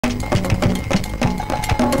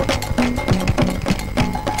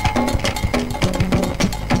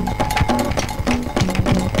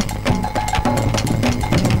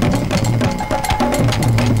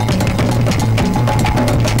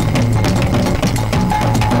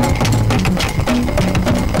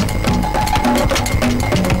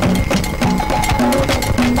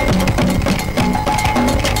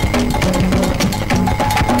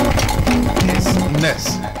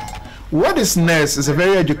is Next is a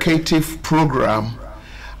very educative program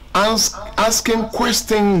asking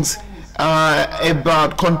questions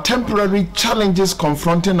about contemporary challenges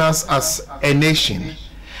confronting us as a nation,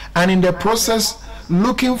 and in the process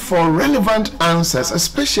looking for relevant answers,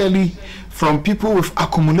 especially from people with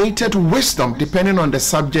accumulated wisdom depending on the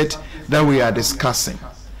subject that we are discussing.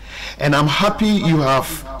 And I'm happy you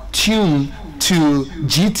have tuned to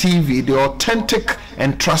GTV, the authentic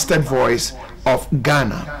and trusted voice of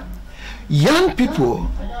Ghana. Young people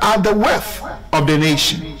are the wealth of the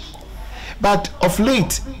nation, but of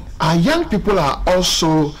late our young people are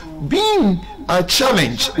also being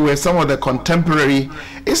challenged with some of the contemporary.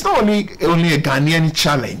 It's not only a Ghanaian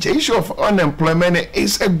challenge. The issue of unemployment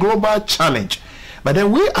is a global challenge. But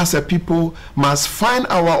then we as a people must find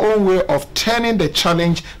our own way of turning the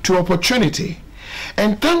challenge to opportunity.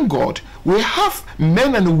 And thank God we have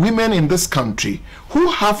men and women in this country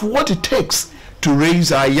who have what it takes to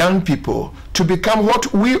raise our young people to become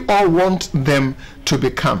what we all want them to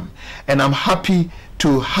become. And I'm happy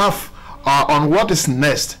to have on What is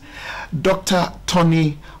Next Dr.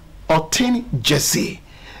 Tony Oteng Gyasi,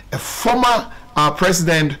 a former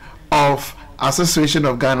president of Association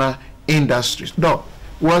of Ghana Industries. Doc,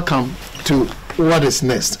 welcome to What is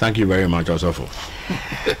Next. Thank you very much, Osofo.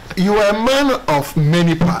 You are a man of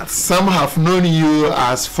many parts. Some have known you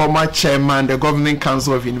as former chairman, the Governing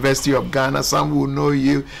Council of University of Ghana. Some will know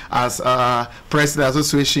you as president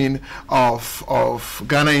Association of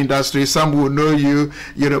Ghana Industries. Some will know you,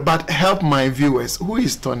 but help my viewers. Who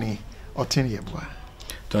is Tony Oteng Yeboah?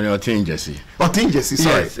 Tony Oteng Gyasi. Oteng Gyasi,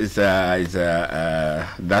 sorry.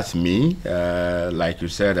 Yes, that's me. Like you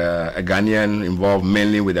said, a Ghanaian involved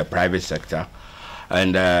mainly with the private sector.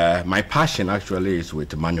 And my passion actually is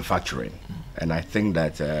with manufacturing. And I think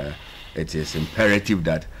that it is imperative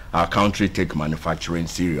that our country take manufacturing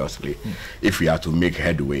seriously if we are to make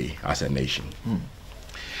headway as a nation.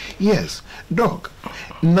 Yes, Doc.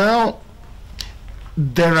 Now,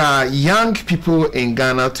 there are young people in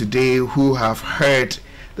Ghana today who have heard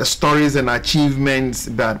the stories and achievements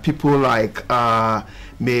that people like,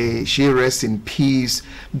 may she rest in peace,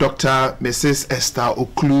 Dr. Mrs. Esther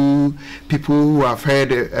Oklu, people who have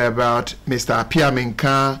heard about Mr. Apia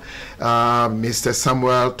Menka, Mr.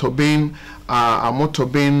 Samuel Tobin, Amo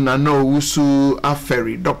Tobin, Nano Usu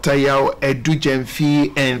Aferi, Dr. Yao Edu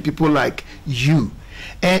Jemfi, and people like you.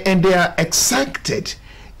 And they are excited,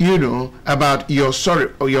 about your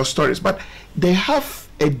story or your stories, but they have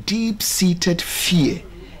a deep-seated fear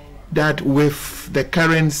that with the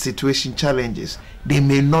current situation challenges, they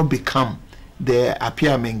may not become the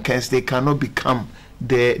Apia Menkas, they cannot become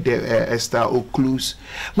the Esther Oklus.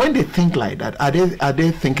 When they think like that, are they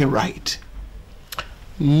thinking right?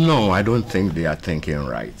 No, I don't think they are thinking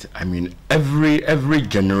right. I mean, every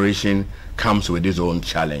generation comes with its own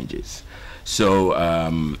challenges. So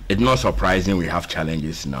it's not surprising we have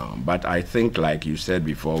challenges now. But I think, like you said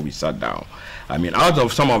before we sat down, I mean, out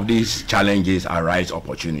of some of these challenges arise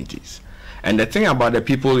opportunities. And the thing about the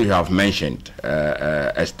people you have mentioned,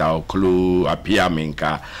 Esther Oklu, Apia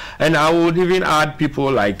Menka, and I would even add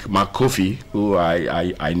people like Makofi, who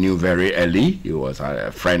I knew very early. He was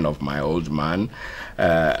a friend of my old man.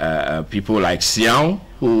 People like Siang,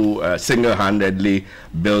 who single-handedly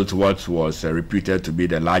built what was reputed to be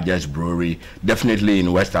the largest brewery, definitely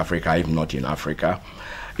in West Africa, if not in Africa.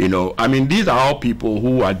 I mean, these are all people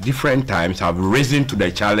who at different times have risen to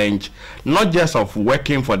the challenge, not just of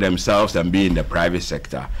working for themselves and being in the private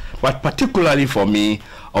sector, but particularly for me,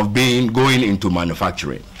 of going into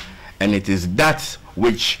manufacturing. And it is that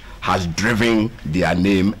which has driven their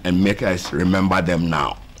name and make us remember them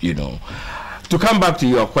now, To come back to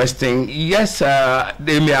your question, yes, there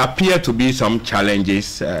may appear to be some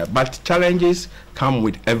challenges, but challenges come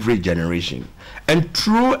with every generation. And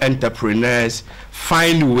true entrepreneurs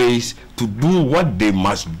find ways to do what they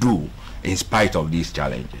must do in spite of these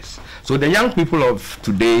challenges. So the young people of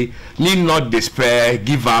today need not despair,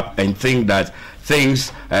 give up, and think that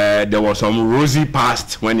there was some rosy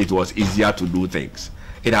past when it was easier to do things.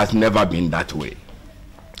 It has never been that way.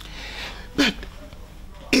 But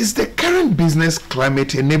is the current business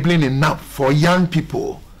climate enabling enough for young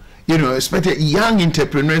people, especially young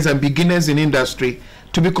entrepreneurs and beginners in industry,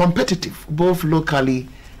 to be competitive both locally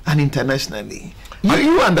and internationally?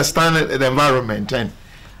 You understand the environment, and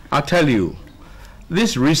I'll tell you,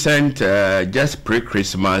 this recent just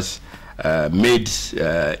pre-Christmas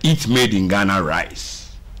Eat Made in Ghana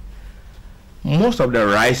rice. Most of the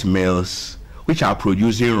rice mills which are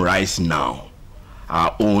producing rice now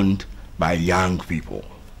are owned by young people.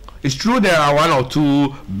 It's true there are one or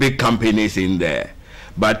two big companies in there,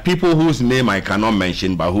 but people whose name I cannot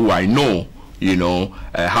mention but who I know you know,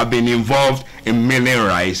 have been involved in milling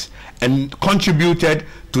rice and contributed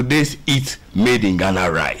to this Eat Made in Ghana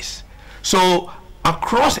rice. So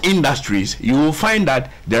across industries, you will find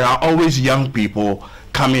that there are always young people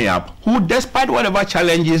coming up who, despite whatever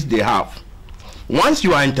challenges they have, once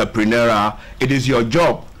you are entrepreneurial, it is your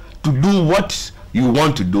job to do what you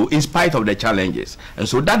want to do in spite of the challenges. And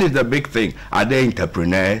so that is the big thing. Are there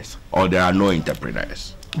entrepreneurs or there are no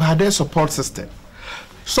entrepreneurs? But are there support systems?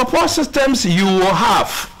 Support systems you will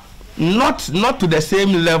have, not to the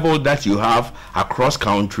same level that you have across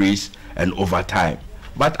countries and over time.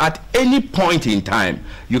 But at any point in time,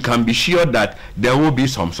 you can be sure that there will be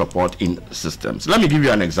some support in systems. Let me give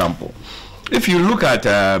you an example. If you look at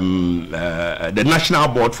the National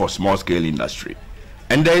Board for Small Scale Industry,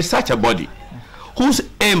 and there is such a body whose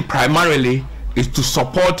aim primarily is to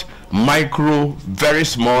support micro, very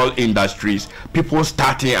small industries, people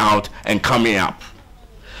starting out and coming up.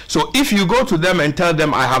 So if you go to them and tell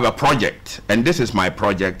them, I have a project, and this is my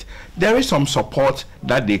project, there is some support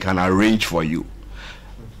that they can arrange for you.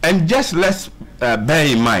 And just let's bear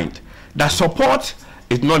in mind that support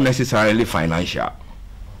is not necessarily financial.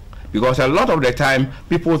 Because a lot of the time,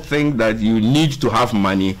 people think that you need to have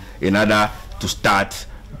money in order to start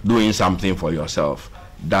doing something for yourself.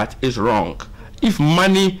 That is wrong. If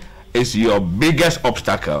money is your biggest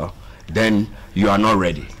obstacle, then you are not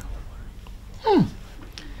ready.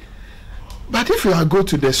 But if you go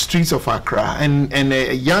to the streets of Accra and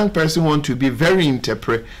a young person want to be very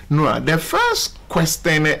entrepreneur, the first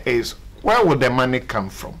question is, where will the money come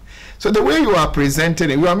from? So the way you are presenting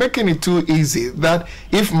it, you are making it too easy that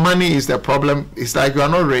if money is the problem, it's like you are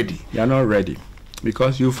not ready. You are not ready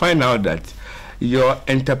because you find out that your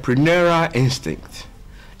entrepreneurial instinct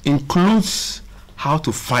includes how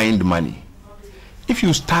to find money. If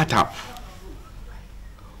you start up,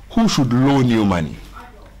 who should loan you money?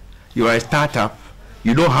 You are a startup,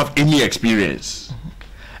 you don't have any experience.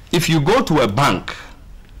 If you go to a bank,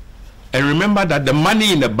 and remember that the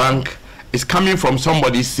money in the bank is coming from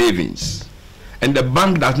somebody's savings, and the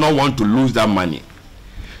bank does not want to lose that money.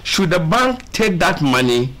 Should the bank take that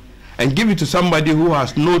money and give it to somebody who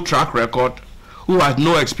has no track record, who has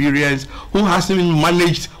no experience, who hasn't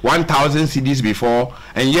managed 1,000 cedis before,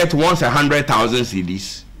 and yet wants 100,000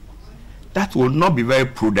 cedis? That will not be very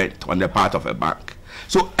prudent on the part of a bank.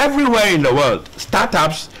 So everywhere in the world,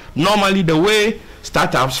 startups, normally the way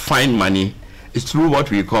startups find money is through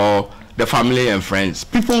what we call the family and friends.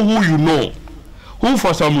 People who you know, who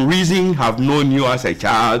for some reason have known you as a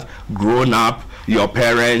child, grown up, your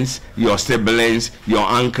parents, your siblings, your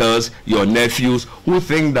uncles, your nephews, who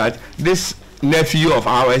think that this nephew of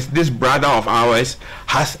ours, this brother of ours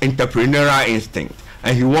has entrepreneurial instinct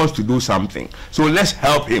and he wants to do something. So let's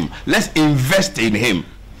help him. Let's invest in him.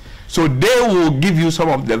 So they will give you some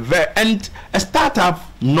of the and a startup,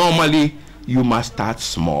 normally you must start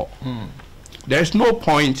small. There's no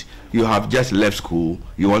point you have just left school,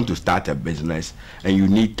 you want to start a business and you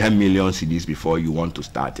need 10 million cedis before you want to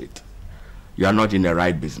start it. You are not in the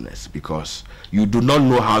right business because you do not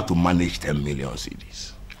know how to manage 10 million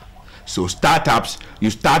cedis. So startups, you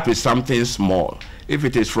start with something small. If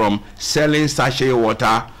it is from selling sachet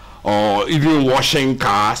water or even washing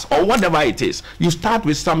cars or whatever it is, you start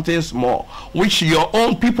with something small, which your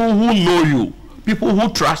own people who know you, people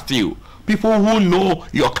who trust you, people who know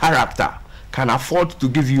your character can afford to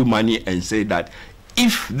give you money and say that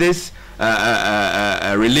if this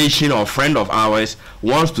relation or friend of ours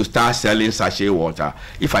wants to start selling sachet water,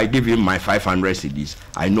 if I give him my 500 cedis,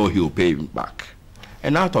 I know he will pay me back.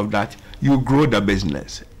 And out of that, you grow the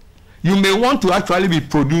business. You may want to actually be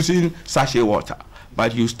producing sachet water,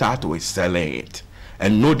 but you start with selling it.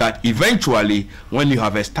 And know that eventually, when you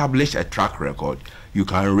have established a track record, you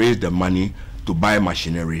can raise the money to buy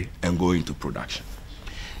machinery and go into production.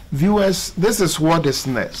 Viewers, this is what is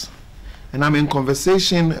next. And I'm in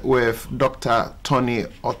conversation with Dr. Tony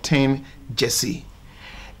Oteng Gyasi.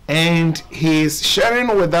 And he's sharing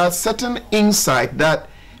with us certain insight that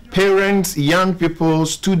parents, young people,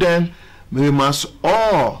 students, we must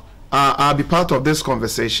all be part of this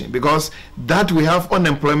conversation, because that we have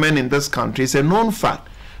unemployment in this country is a known fact.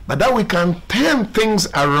 But that we can turn things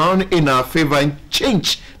around in our favor and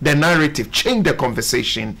change the narrative, change the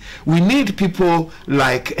conversation. We need people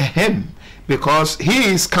like him, because he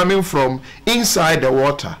is coming from inside the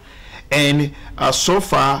water. And so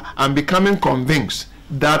far, I'm becoming convinced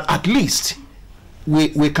that at least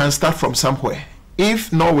we can start from somewhere.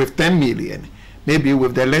 If not with 10 million, maybe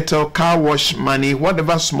with the little car wash money,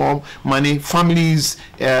 whatever small money families,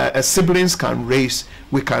 siblings can raise,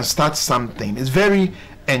 we can start something. It's very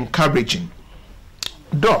encouraging.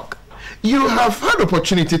 Doc, You have had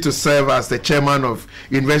opportunity to serve as the chairman of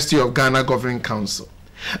University of Ghana Governing Council.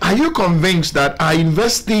 Are you convinced that our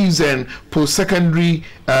universities and post-secondary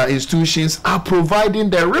institutions are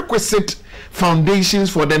providing the requisite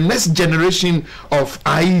foundations for the next generation of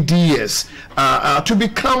ideas to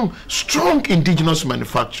become strong indigenous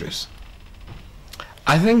manufacturers?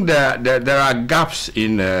 I think that there are gaps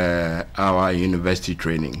in our university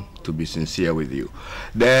training, to be sincere with you.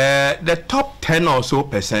 The top 10 or so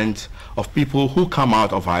 % of people who come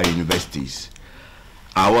out of our universities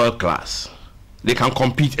are world class. They can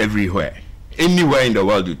compete everywhere. Anywhere in the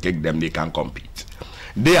world you take them, they can compete.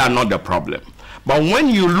 They are not the problem. But when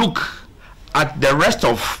you look at the rest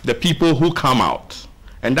of the people who come out,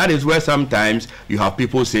 and that is where sometimes you have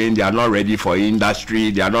people saying they are not ready for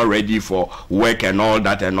industry, they are not ready for work and all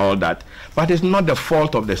that. But it's not the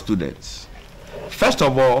fault of the students. First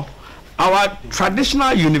of all, our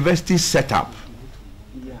traditional university setup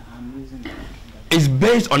is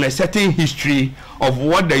based on a certain history of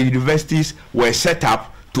what the universities were set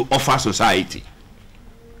up to offer society.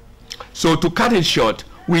 So to cut it short,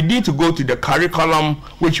 we need to go to the curriculum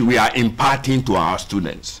which we are imparting to our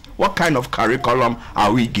students. What kind of curriculum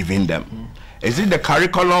are we giving them? Is it the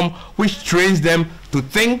curriculum which trains them to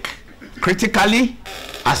think critically,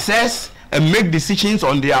 assess, and make decisions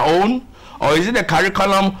on their own? Or is it the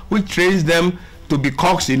curriculum which trains them to be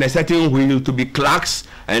cogs in a certain wheel, to be clerks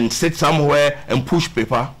and sit somewhere and push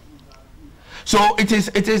paper? So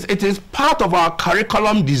it is part of our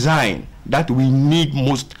curriculum design that we need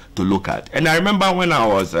most to look at. And I remember when I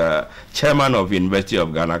was chairman of University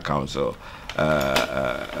of Ghana Council,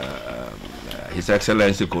 His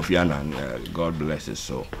Excellency Kofi Annan, God bless his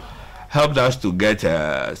soul, helped us to get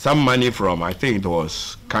some money from, I think it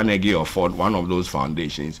was Carnegie or Ford, one of those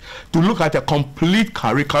foundations, to look at a complete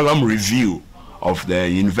curriculum review of the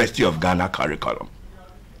University of Ghana curriculum.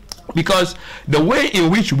 Because the way in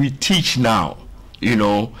which we teach now, you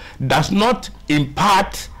know, does not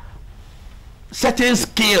impart certain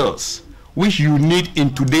skills which you need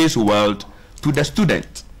in today's world to the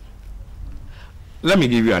student. Let me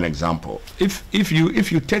give you an example. If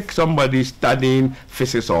you take somebody studying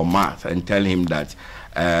physics or math and tell him that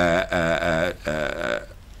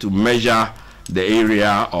to measure the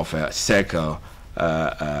area of a circle,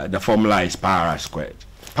 the formula is pi r squared.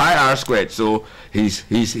 Pi r squared, so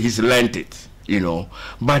he's learnt it, you know.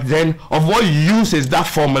 But then, of what use is that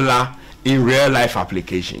formula in real life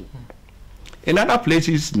application? In other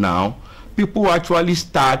places now, people actually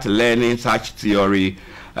start learning such theory,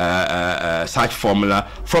 such formula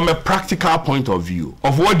from a practical point of view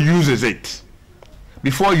of what uses it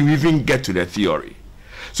before you even get to the theory.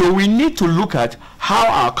 So we need to look at how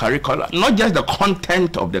our curriculum, not just the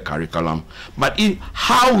content of the curriculum, but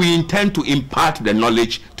how we intend to impart the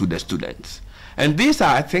knowledge to the students. And these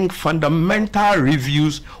are, I think, fundamental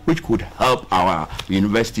reviews which could help our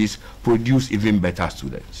universities produce even better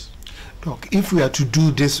students. Doc, if we are to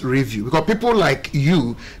do this review, because people like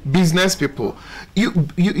you, business people,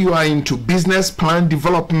 you are into business plan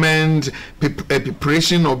development,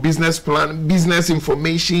 preparation of business plan, business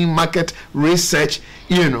information, market research,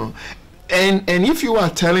 you know. And if you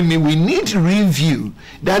are telling me we need to review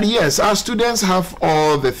that, yes, our students have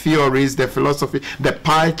all the theories, the philosophy, the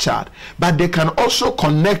pie chart, but they can also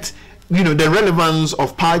connect, you know, the relevance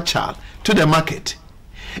of pie chart to the market.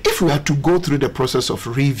 If we are to go through the process of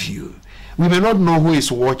review, we may not know who is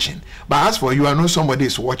watching, but as for you, I know somebody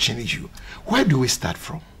is watching you. Where do we start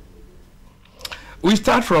from? We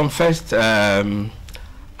start from first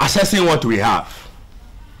assessing what we have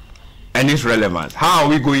and its relevance. How are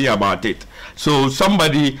we going about it? So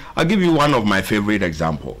I'll give you one of my favorite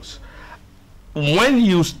examples. When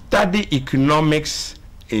you study economics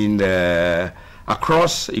in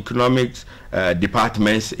across economics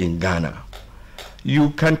departments in Ghana,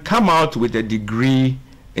 you can come out with a degree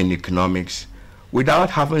in economics without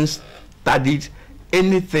having studied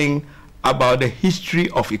anything about the history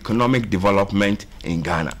of economic development in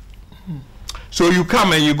Ghana. So you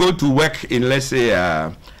come and you go to work in, let's say,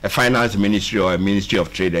 a finance ministry or a ministry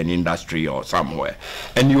of trade and industry or somewhere,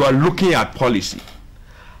 and you are looking at policy.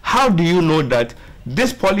 How do you know that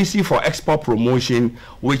this policy for export promotion,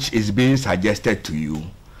 which is being suggested to you,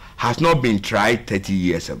 has not been tried 30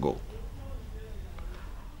 years ago?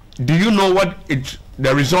 Do you know what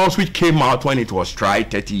the results which came out when it was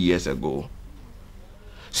tried 30 years ago?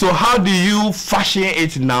 So how do you fashion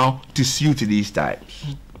it now to suit these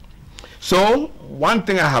times? So one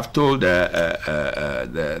thing I have told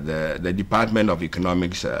the Department of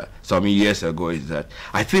Economics some years ago is that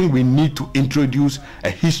I think we need to introduce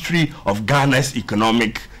a history of Ghana's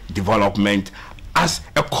economic development as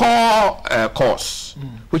a core course,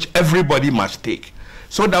 which everybody must take,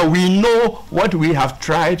 so that we know what we have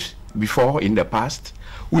tried before in the past.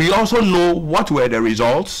 We also know what were the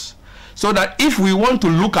results, so that if we want to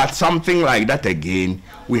look at something like that again,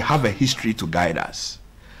 we have a history to guide us.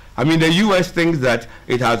 I mean, the US thinks that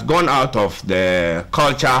it has gone out of the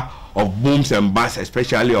culture of booms and busts,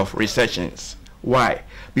 especially of recessions. Why?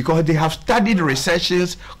 Because they have studied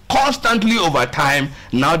recessions constantly over time.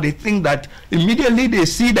 Now they think that immediately they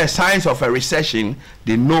see the signs of a recession,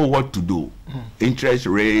 they know what to do. Interest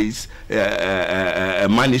rates,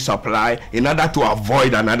 money supply, in order to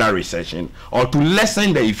avoid another recession or to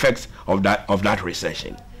lessen the effects of that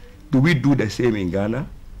recession. Do we do the same in Ghana?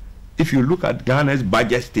 If you look at Ghana's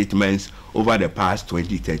budget statements over the past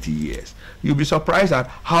 20, 30 years, you'll be surprised at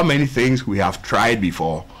how many things we have tried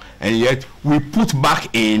before, and yet we put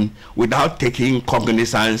back in without taking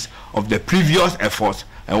cognizance of the previous efforts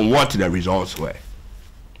and what the results were.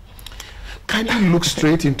 Kindly look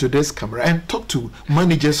straight into this camera and talk to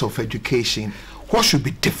managers of education. What should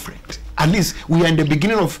be different? At least we are in the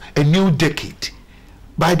beginning of a new decade.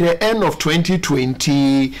 By the end of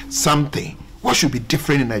 2020 something, what should be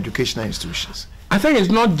different in educational institutions? I think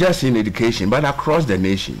it's not just in education, but across the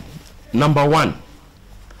nation. Number one,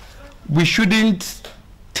 we shouldn't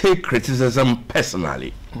take criticism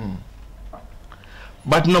personally.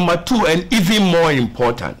 But number two, and even more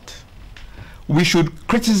important, we should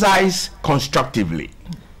criticize constructively.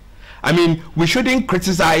 I mean, we shouldn't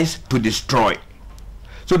criticize to destroy.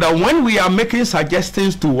 So that when we are making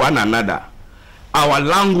suggestions to one another, our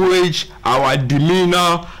language, our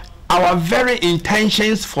demeanor, our very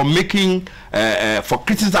intentions for making, for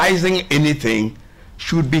criticizing anything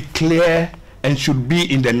should be clear and should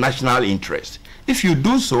be in the national interest. If you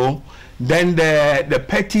do so, then the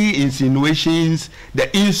petty insinuations,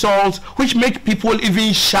 the insults, which make people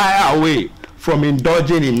even shy away from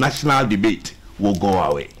indulging in national debate, will go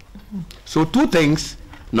away. So two things.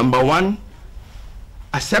 Number one,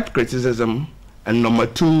 accept criticism. And number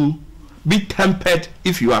two, be tempered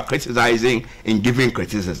if you are criticizing and giving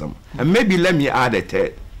criticism. And maybe let me add a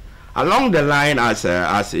third. Along the line,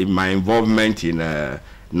 as in my involvement in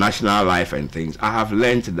national life and things, I have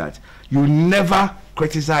learned that you never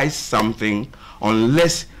criticize something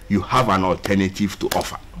unless you have an alternative to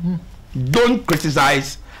offer. Don't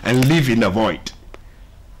criticize and live in the void.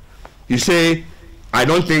 You say, I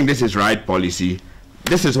don't think this is right policy.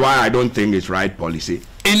 This is why I don't think it's right policy.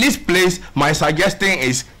 In this place, my suggestion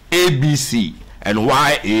is A, B, C, and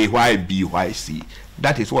why A, why B, why C.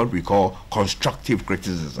 That is what we call constructive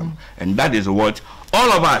criticism. And that is what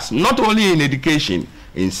all of us, not only in education,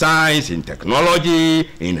 in science, in technology,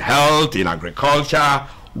 in health, in agriculture,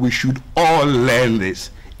 we should all learn this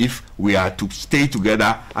if we are to stay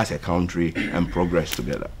together as a country and progress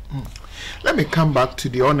together. Let me come back to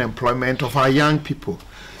the unemployment of our young people.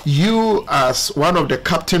 You, as one of the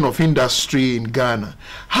captain of industry in Ghana,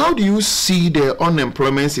 how do you see the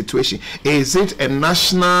unemployment situation? Is it a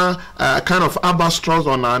national kind of albatross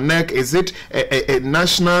on our neck? Is it a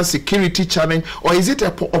national security challenge? Or is it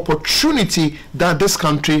an opportunity that this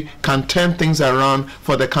country can turn things around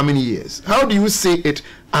for the coming years? How do you see it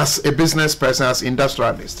as a business person, as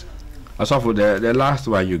industrialist? As of the last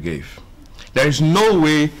one you gave, there is no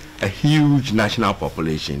way a huge national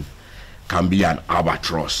population can be an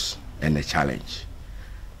albatross and a challenge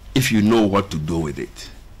if you know what to do with it.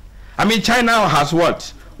 I mean, China has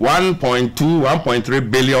what? 1.2,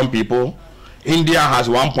 1.3 billion people. India has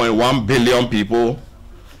 1.1 billion people.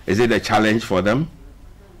 Is it a challenge for them?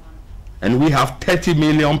 And we have 30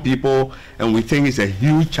 million people, and we think it's a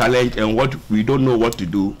huge challenge, and what we don't know what to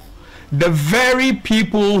do. The very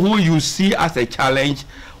people who you see as a challenge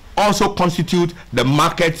also constitute the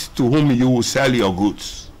market to whom you will sell your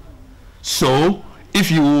goods. So,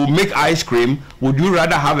 if you make ice cream, would you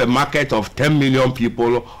rather have a market of 10 million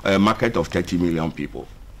people or a market of 30 million people?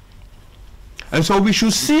 And so we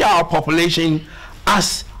should see our population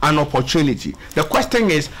as an opportunity. The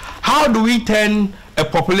question is, how do we turn a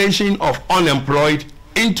population of unemployed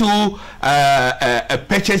into a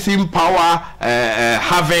purchasing power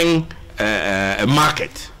having a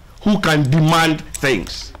market who can demand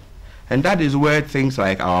things? And that is where things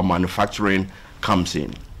like our manufacturing comes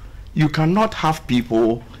in. You cannot have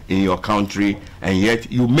people in your country and yet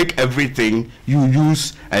you make everything you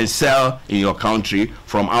use and sell in your country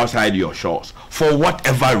from outside your shores. For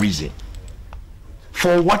whatever reason.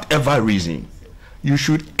 For whatever reason. You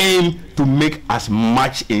should aim to make as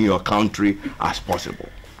much in your country as possible.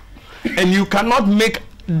 And you cannot make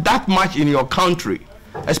that much in your country,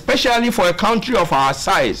 especially for a country of our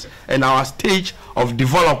size and our stage of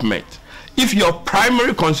development, if your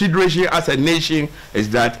primary consideration as a nation is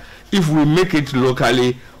that if we make it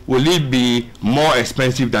locally, will it be more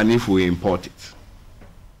expensive than if we import it?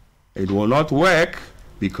 It will not work,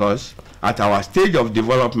 because at our stage of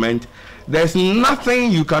development, there's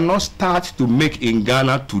nothing you cannot start to make in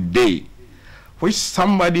Ghana today which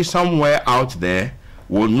somebody somewhere out there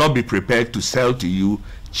will not be prepared to sell to you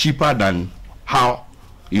cheaper than how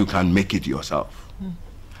you can make it yourself.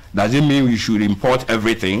 Does it mean we should import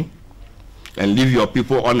everything and leave your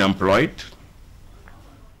people unemployed?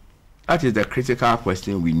 That is the critical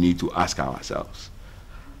question we need to ask ourselves.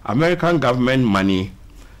 American government money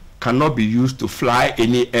cannot be used to fly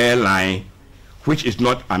any airline which is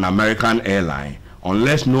not an American airline,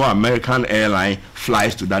 unless no American airline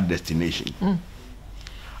flies to that destination.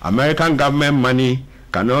 American government money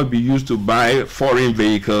cannot be used to buy foreign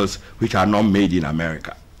vehicles which are not made in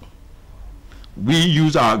America. We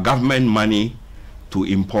use our government money to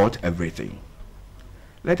import everything.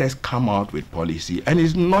 Let us come out with policy, and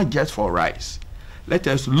it's not just for rice. Let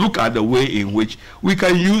us look at the way in which we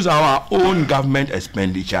can use our own government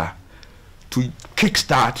expenditure to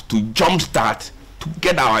kickstart, to jumpstart, to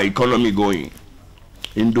get our economy going.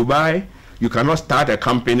 In Dubai, you cannot start a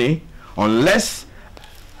company unless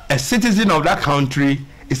a citizen of that country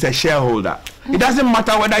is a shareholder. It doesn't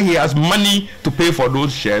matter whether he has money to pay for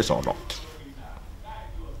those shares or not.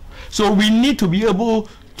 So we need to be able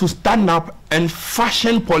to stand up and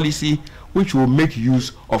fashion policy which will make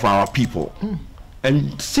use of our people.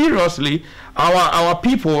 And seriously, our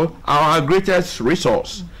people are our greatest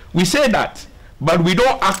resource. We say that, but we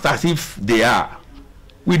don't act as if they are.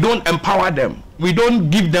 We don't empower them. We don't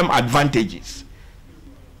give them advantages.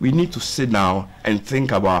 We need to sit down and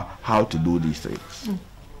think about how to do these things.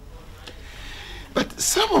 But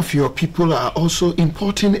some of your people are also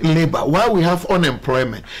importing labor while we have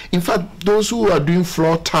unemployment. In fact, those who are doing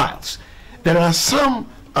floor tiles, there are some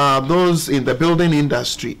those in the building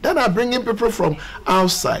industry that are bringing people from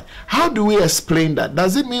outside. How do we explain that?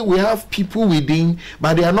 Does it mean we have people within,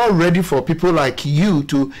 but they are not ready for people like you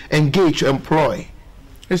to engage, employ?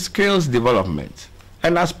 It's skills development.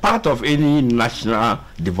 And as part of any national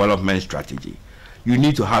development strategy, you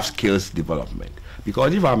need to have skills development.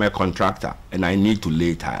 Because if I'm a contractor and I need to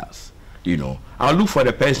lay tiles, you know, I'll look for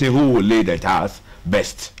the person who will lay the tiles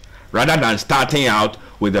best, rather than starting out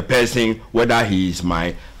with the person, whether he is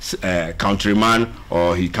my countryman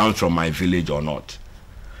or he comes from my village or not.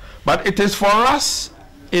 But it is for us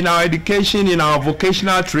in our education, in our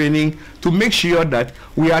vocational training, to make sure that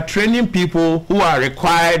we are training people who are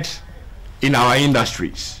required in our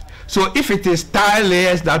industries. So if it is tile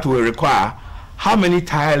layers that we require, how many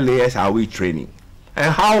tile layers are we training?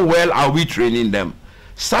 And how well are we training them?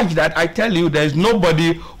 Such that I tell you, there's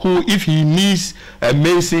nobody who, if he needs a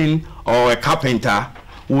mason or a carpenter,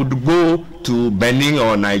 would go to Benin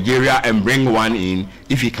or Nigeria and bring one in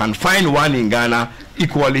if he can find one in Ghana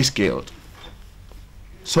equally skilled.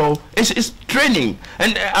 So it's training.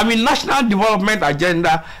 And I mean, national development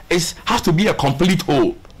agenda has to be a complete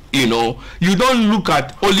whole. You know, you don't look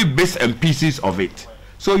at only bits and pieces of it.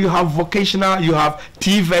 So you have vocational, you have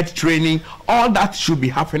TVET training, all that should be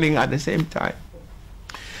happening at the same time.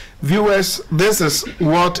 Viewers, this is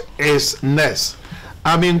what is next.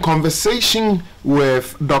 I'm in conversation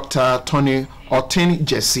with Dr. Tony Oteng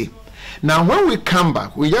Gyasi. Now, when we come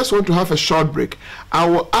back, we just want to have a short break. I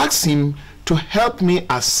will ask him to help me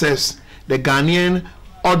assess the Ghanaian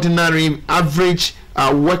ordinary average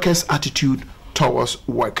workers' attitude towards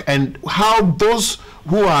work, and how those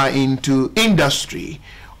who are into industry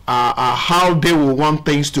how they will want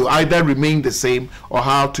things to either remain the same or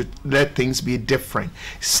how to let things be different.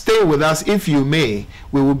 Stay with us if you may.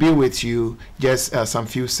 We will be with you just some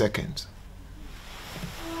few seconds.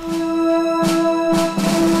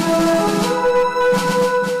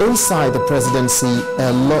 Inside the presidency,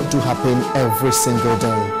 a lot do happen every single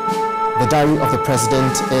day. The diary of the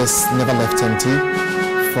president is never left empty.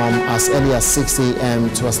 From as early as 6 a.m.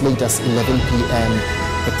 to as late as 11 p.m.,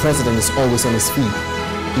 the president is always on his feet.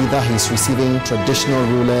 Either he's receiving traditional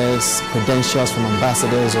rulers, credentials from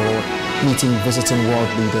ambassadors, or meeting visiting world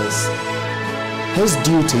leaders. His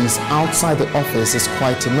duties outside the office is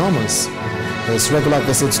quite enormous. His regular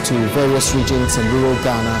visits to various regions in rural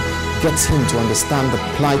Ghana gets him to understand the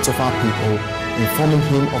plight of our people, informing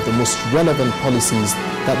him of the most relevant policies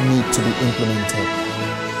that need to be implemented.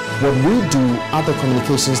 What we do at the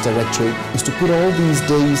Communications Directorate is to put all these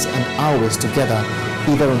days and hours together,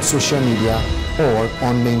 either on social media or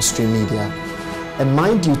on mainstream media. And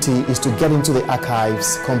my duty is to get into the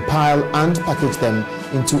archives, compile and package them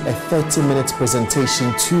into a 30-minute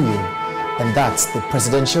presentation to you. And that's the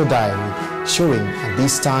Presidential Diary, showing at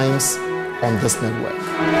these times on this network.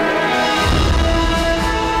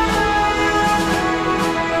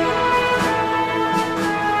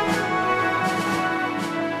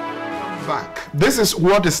 This is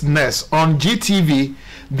What is Next on GTV,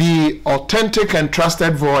 the authentic and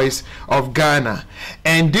trusted voice of Ghana.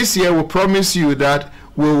 And this year we promise you that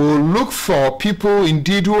we will look for people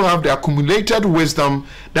indeed who have the accumulated wisdom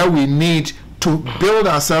that we need to build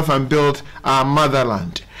ourselves and build our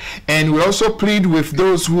motherland. And we also plead with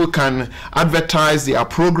those who can advertise their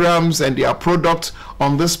programs and their products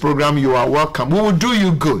on this program. You are welcome. We will do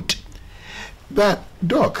you good. But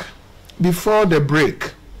Doc, before the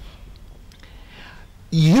break,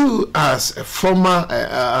 you as a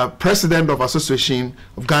former president of Association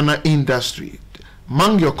of Ghana Industry,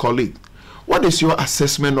 among your colleagues, what is your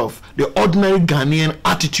assessment of the ordinary Ghanaian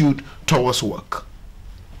attitude towards work?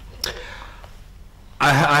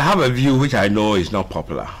 I have a view which I know is not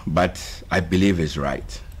popular, but I believe is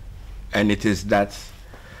right. And it is that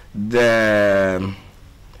the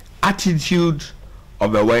attitude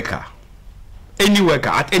of a worker, any worker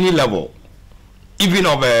at any level, even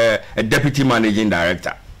of a deputy managing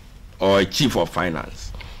director or a chief of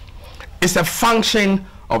finance, is a function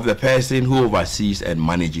of the person who oversees and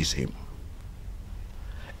manages him.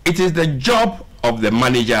 It is the job of the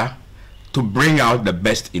manager to bring out the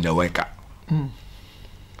best in a worker.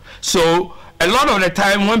 So a lot of the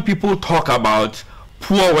time when people talk about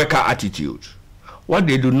poor worker attitude, what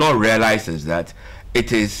they do not realize is that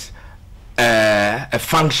it is a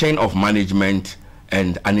function of management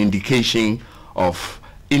and an indication of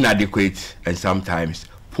inadequate and sometimes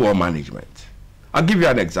poor management. I'll give you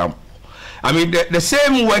an example. I mean, the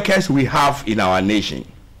same workers we have in our nation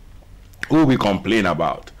who we complain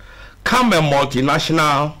about, come a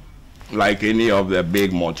multinational, like any of the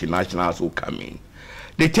big multinationals who come in,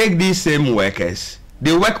 they take these same workers,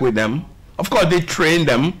 they work with them, of course they train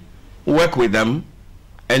them, work with them,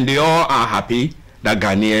 and they all are happy that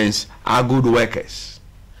Ghanaians are good workers.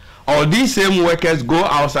 Or these same workers go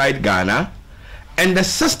outside Ghana, and the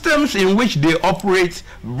systems in which they operate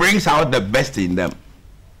brings out the best in them.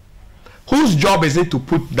 Whose job is it to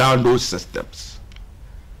put down those systems?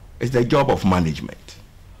 It's the job of management.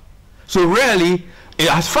 So really,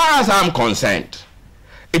 as far as I'm concerned,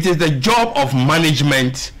 it is the job of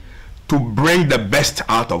management to bring the best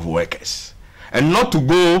out of workers, and not to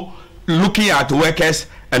go looking at workers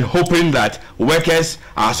and hoping that workers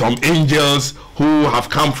are some angels who have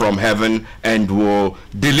come from heaven and will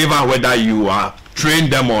deliver, whether you are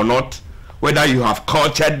trained them or not, whether you have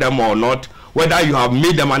cultured them or not, whether you have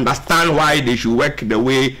made them understand why they should work the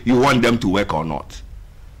way you want them to work or not.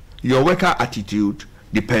 Your worker attitude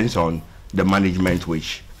depends on the management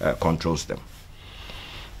which controls them.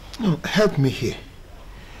 No, help me here.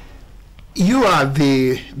 You are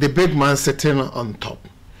the big man sitting on top.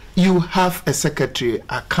 You have a secretary,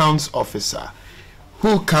 accounts officer,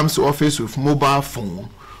 who comes to office with mobile phone,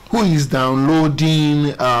 who is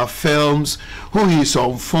downloading films, who is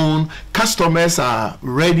on phone. Customers are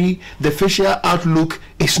ready. The facial outlook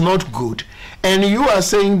is not good. And you are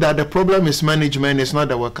saying that the problem is management, it's not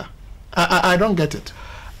the worker. I don't get it.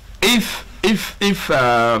 If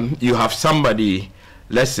you have somebody,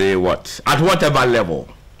 let's say at whatever level,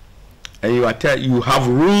 and you have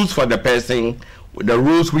rules for the person, the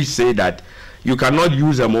rules which say that you cannot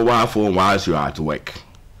use a mobile phone whilst you are at work.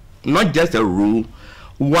 Not just a rule,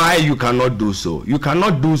 why you cannot do so. You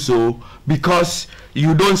cannot do so because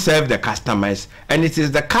you don't serve the customers, and it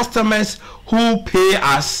is the customers who pay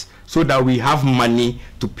us so that we have money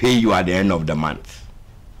to pay you at the end of the month.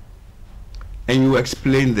 And you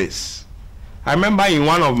explain this. I remember in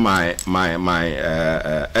one of my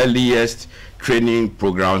earliest training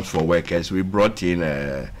programs for workers, we brought in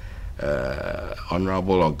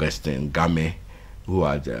Honorable Augustine Game, who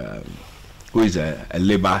is a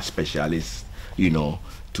labor specialist,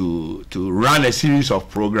 to run a series of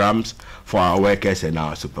programs for our workers and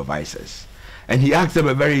our supervisors. And he asked them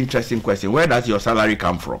a very interesting question: where does your salary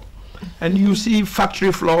come from? And you see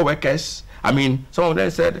factory floor workers, I mean, some of them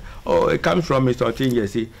said, oh, it comes from Mr. Oteng,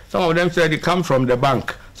 Gyasi. Some of them said it comes from the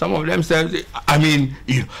bank. Some of them said,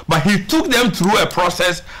 but he took them through a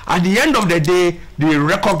process. At the end of the day, they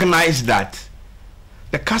recognized that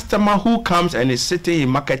the customer who comes and is sitting in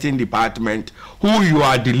marketing department, who you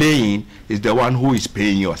are delaying, is the one who is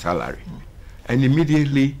paying your salary. And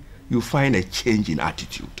immediately you find a change in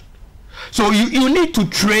attitude. So you need to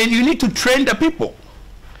train the people.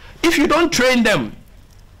 If you don't train them,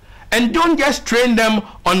 and don't just train them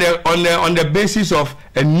on the basis of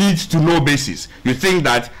a needs to know basis. You think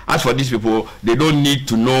that as for these people, they don't need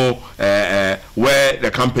to know where the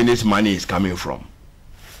company's money is coming from.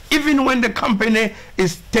 Even when the company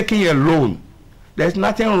is taking a loan, there's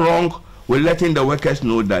nothing wrong with letting the workers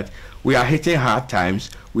know that we are hitting hard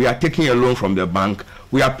times, we are taking a loan from the bank,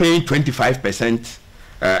 we are paying 25%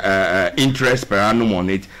 interest per annum on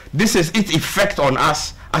it. This is its effect on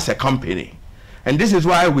us as a company. And this is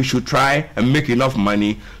why we should try and make enough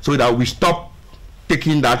money so that we stop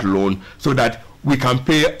taking that loan, so that we can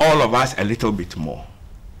pay all of us a little bit more.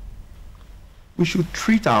 We should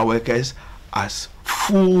treat our workers as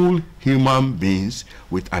full human beings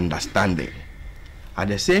with understanding. At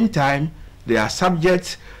the same time, they are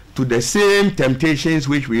subject to the same temptations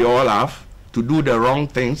which we all have, to do the wrong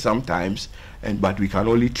thing sometimes, but we can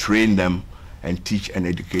only train them and teach and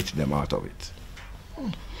educate them out of it.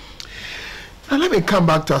 Now let me come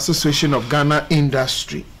back to Association of Ghana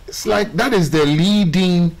Industry. It's like that is the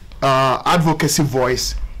leading advocacy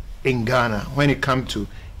voice in Ghana when it comes to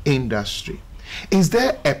industry. Is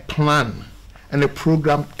there a plan and a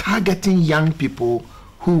program targeting young people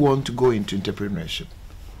who want to go into entrepreneurship?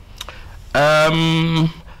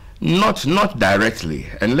 Not directly.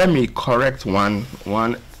 And let me correct one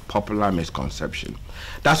popular misconception.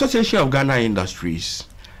 The Association of Ghana Industries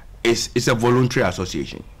is a voluntary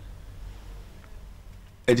association.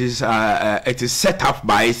 It is set up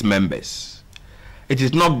by its members. It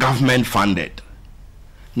is not government funded.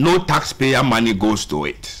 No taxpayer money goes to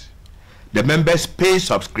it. The members pay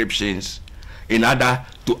subscriptions in order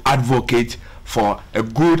to advocate for a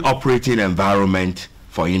good operating environment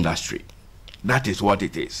for industry. That is what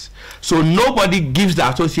it is. So nobody gives the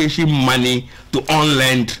association money to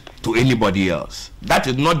on-lend to anybody else. That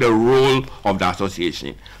is not the role of the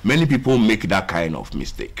association. Many people make that kind of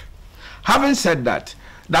mistake. Having said that,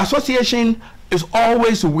 the association is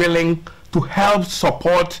always willing to help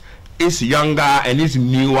support its younger and its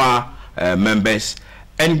newer members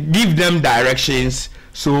and give them directions.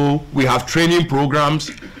 So we have training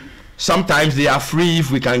programs. Sometimes they are free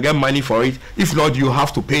if we can get money for it. If not, you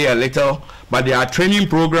have to pay a little. But there are training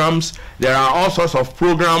programs. There are all sorts of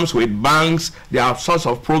programs with banks. There are sorts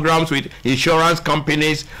of programs with insurance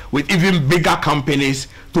companies, with even bigger companies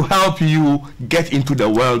to help you get into the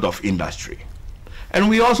world of industry. And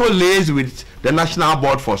we also liaise with the National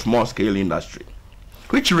Board for Small Scale Industry,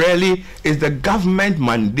 which really is the government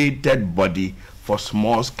mandated body for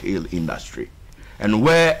small scale industry, and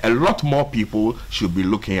where a lot more people should be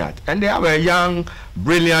looking at. And they have a young,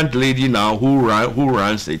 brilliant lady now who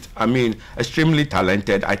runs it. I mean, extremely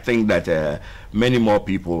talented. I think that many more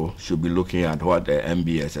people should be looking at what the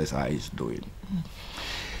MBSSI is doing.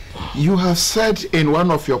 You have said in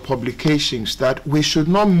one of your publications that we should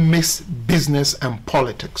not mix business and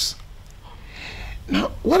politics.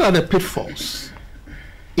 Now, what are the pitfalls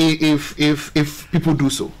if people do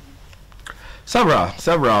so? Several.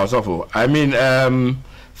 I mean,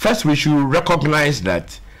 first we should recognize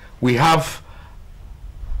that we have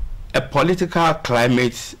a political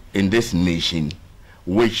climate in this nation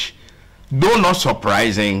which, though not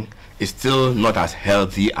surprising, is still not as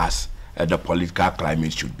healthy as the political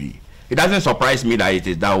climate should be. It doesn't surprise me that it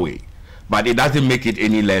is that way, but it doesn't make it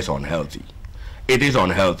any less unhealthy. It is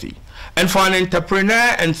unhealthy. And for an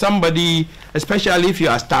entrepreneur and somebody, especially if you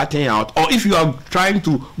are starting out or if you are trying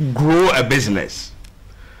to grow a business,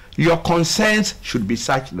 your concerns should be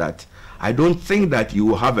such that I don't think that you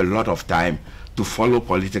will have a lot of time to follow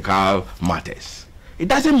political matters. It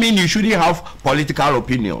doesn't mean you shouldn't have political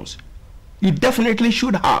opinions. You definitely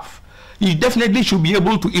should have. You definitely should be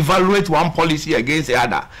able to evaluate one policy against the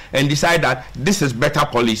other and decide that this is better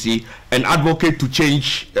policy and advocate to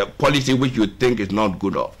change a policy which you think is not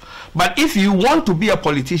good of. But if you want to be a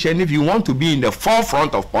politician, if you want to be in the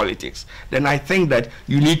forefront of politics, then I think that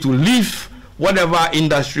you need to leave whatever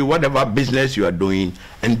industry, whatever business you are doing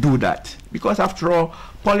and do that. Because after all,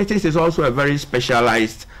 politics is also a very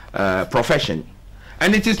specialized profession.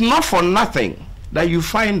 And it is not for nothing that you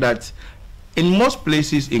find that in most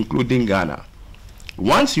places, including Ghana,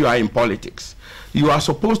 once you are in politics, you are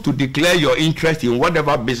supposed to declare your interest in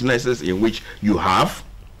whatever businesses in which you have.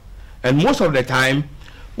 And most of the time,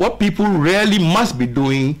 what people really must be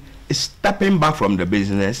doing is stepping back from the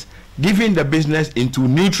business, giving the business into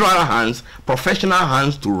neutral hands, professional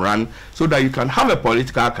hands to run, so that you can have a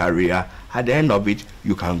political career. At the end of it,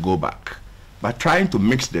 you can go back. But trying to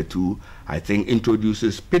mix the two, I think,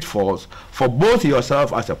 introduces pitfalls for both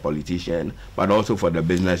yourself as a politician, but also for the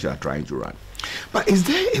business you are trying to run. But is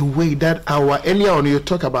there a way that earlier on you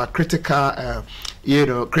talk about critical,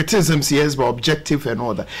 criticisms, yes, but objective and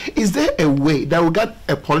all that. Is there a way that we got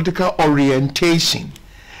a political orientation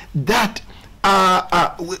that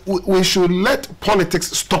we should let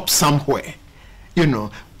politics stop somewhere You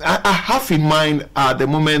know, I have in mind at the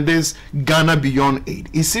moment this Ghana Beyond Aid.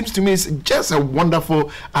 It seems to me it's just a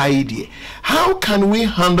wonderful idea. How can we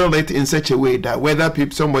handle it in such a way that whether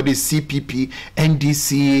somebody CPP,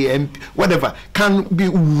 NDC, and whatever can be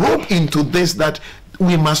roped into this, that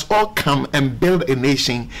we must all come and build a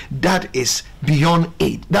nation that is beyond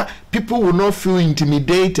aid, that people will not feel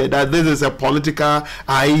intimidated that this is a political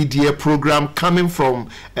idea program coming from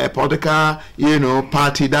a political, you know,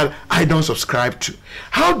 party that I don't subscribe to.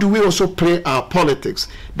 How do we also play our politics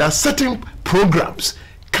that certain programs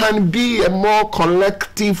can be a more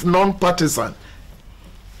collective, non-partisan?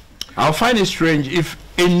 I'll find it strange if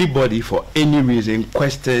anybody for any reason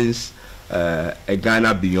questions a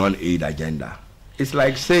Ghana Beyond Aid agenda. It's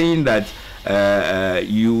like saying that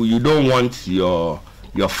you don't want your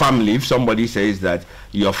family. If somebody says that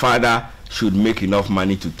your father should make enough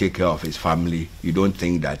money to take care of his family, you don't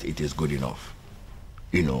think that it is good enough.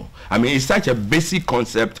 You know, I mean, it's such a basic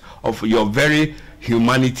concept of your very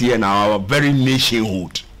humanity and our very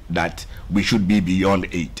nationhood that we should be beyond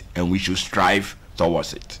aid and we should strive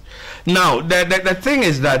towards it. Now, the thing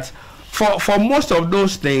is that for most of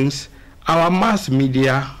those things, our mass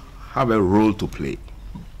media have a role to play,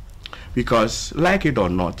 because like it or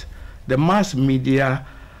not, the mass media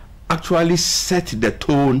actually set the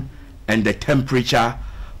tone and the temperature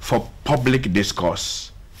for public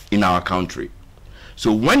discourse in our country.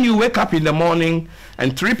 So when you wake up in the morning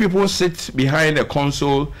and 3 people sit behind a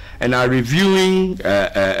console and are reviewing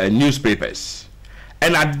newspapers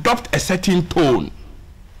and adopt a certain tone,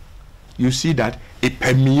 you see that it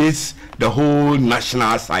permeates the whole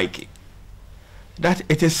national psyche. That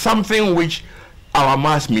it is something which our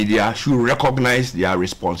mass media should recognize their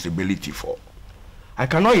responsibility for. I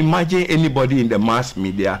cannot imagine anybody in the mass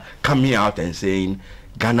media coming out and saying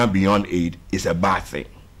Ghana Beyond Aid is a bad thing.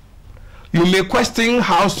 You may question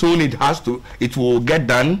how soon it will get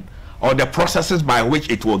done, or the processes by which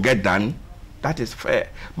it will get done. That is fair.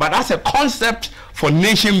 But as a concept for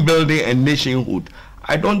nation building and nationhood,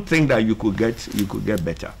 I don't think that you could get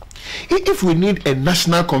better. If we need a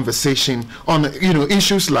national conversation on, you know,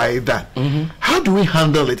 issues like that, how do we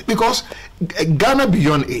handle it? Because Ghana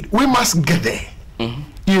Beyond Aid, we must get there.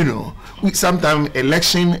 You know, sometimes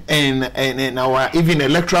election and our even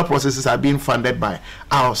electoral processes are being funded by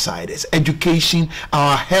outsiders. Education,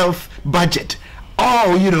 our health budget,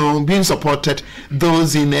 all, you know, being supported,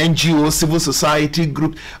 those in NGOs, civil society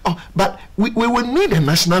groups. Oh, but we will need a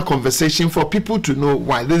national conversation for people to know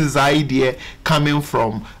why this is an idea coming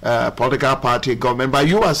from political party, government. But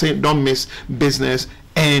you are saying don't mix business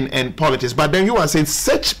and politics. But then you are saying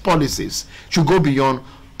such policies should go beyond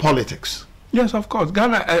politics. Yes, of course.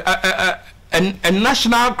 Ghana, a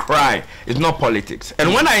national cry is not politics.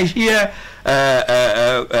 And when I hear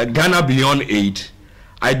Ghana Beyond Aid,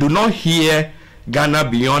 I do not hear Ghana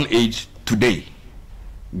Beyond Aid today,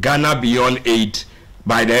 Ghana Beyond Aid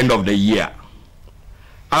by the end of the year.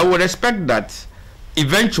 I would expect that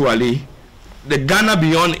eventually the Ghana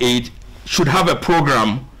Beyond Aid should have a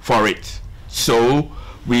program for it. So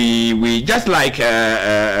we just like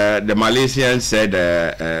the Malaysians said,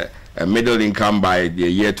 a middle income by the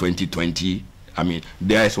year 2020. I mean,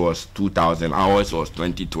 theirs was 2000, ours was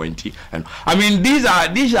 2020, and I mean these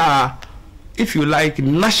are, if you like,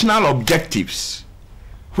 national objectives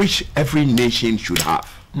which every nation should have.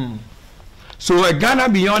 So a Ghana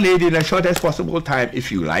Beyond Aid in the shortest possible time, if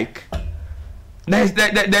you like.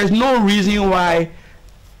 There's no reason why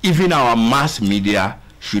even our mass media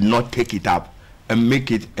should not take it up and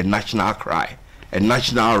make it a national cry, a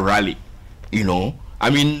national rally, you know. I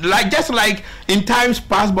mean, just like in times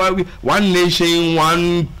past by one nation,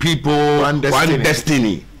 one people, one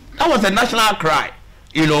destiny. That was a national cry,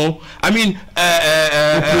 you know. I mean,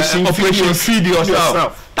 Operation Feed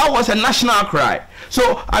Yourself. That was a national cry.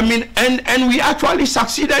 So, I mean, and we actually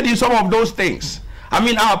succeeded in some of those things. I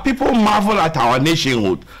mean, our people marvel at our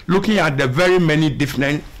nationhood, looking at the very many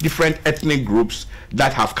different ethnic groups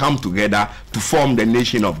that have come together to form the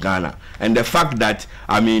nation of Ghana. And the fact that,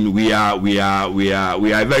 I mean, we are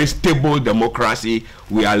a very stable democracy.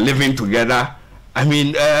 We are living together. I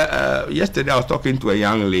mean, yesterday I was talking to a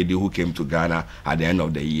young lady who came to Ghana at the end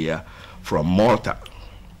of the year from Malta.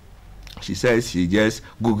 She says she just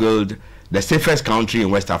Googled the safest country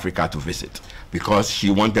in West Africa to visit because she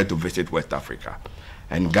wanted to visit West Africa.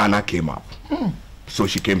 And Ghana came up. So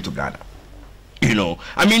she came to Ghana. You know,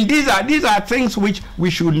 I mean, these are things which we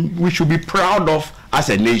should be proud of as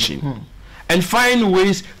a nation, and find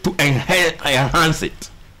ways to enhance it,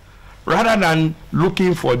 rather than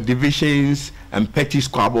looking for divisions and petty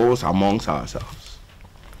squabbles amongst ourselves.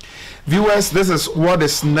 Viewers, this is what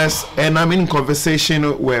is next, and I'm in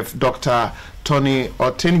conversation with Dr. Tony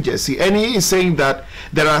Oteng Gyasi, and he is saying that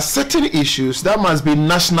there are certain issues that must be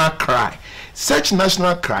national cry. Such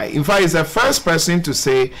national cry, in fact, he's the first person to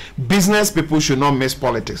say business people should not mix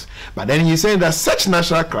politics. But then he's saying that such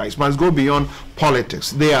national cries must go beyond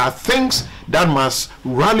politics. There are things that must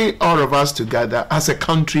rally all of us together as a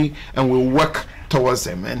country, and we work towards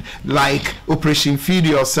them. And like Operation Feed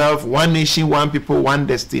Yourself, One Nation, One People, One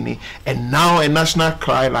Destiny, and now a national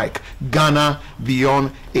cry like Ghana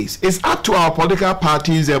Beyond AIDS. It's up to our political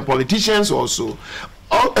parties and politicians also,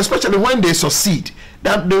 especially when they succeed,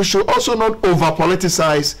 that they should also not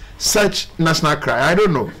over-politicize such national cry. I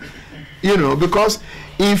don't know, you know, because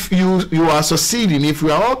if you are succeeding, if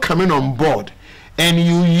we are all coming on board, and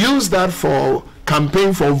you use that for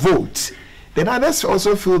campaign for votes, then others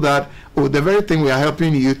also feel that, oh, the very thing we are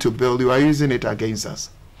helping you to build, you are using it against us.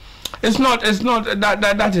 It's not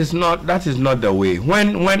that is not the way.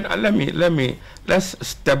 Let's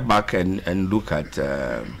step back and look at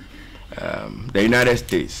the United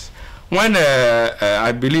States. When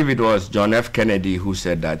I believe it was John F. Kennedy who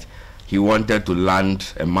said that he wanted to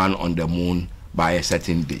land a man on the moon by a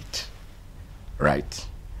certain date, right?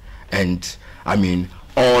 And I mean,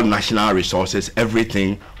 all national resources,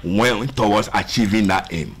 everything went towards achieving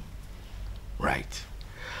that aim, right?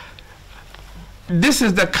 This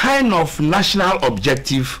is the kind of national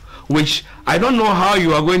objective which I don't know how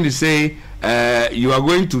you are going to say you are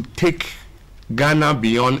going to take Ghana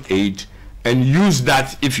beyond aid and use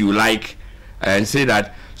that, if you like, and say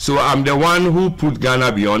that, so I'm the one who put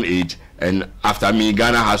Ghana beyond aid, and after me,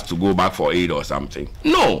 Ghana has to go back for aid or something.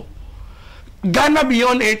 No. Ghana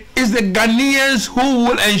beyond aid is the Ghanaians who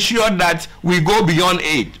will ensure that we go beyond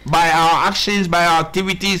aid by our actions, by our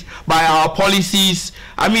activities, by our policies.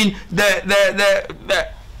 I mean,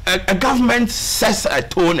 a government sets a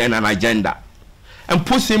tone and an agenda and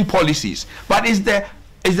puts in policies, but it's the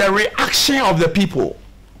reaction of the people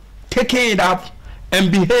taking it up and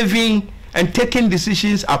behaving and taking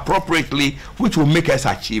decisions appropriately, which will make us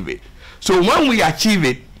achieve it. So when we achieve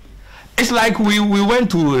it, it's like we went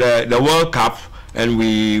to the World Cup and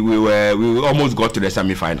we almost got to the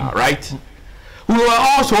semi-final, right? We were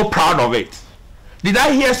all so proud of it. Did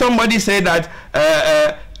I hear somebody say that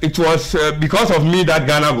it was because of me that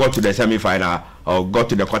Ghana got to the semi-final or got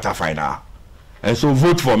to the quarter-final, and so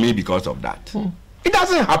vote for me because of that? It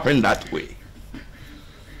doesn't happen that way.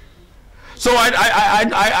 So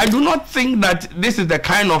I do not think that this is the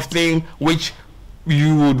kind of thing which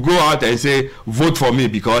you would go out and say, vote for me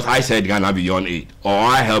because I said Ghana beyond aid, or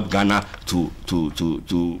I help Ghana to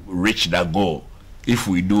reach that goal. If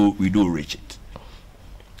we do reach it.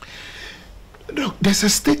 Look, there's a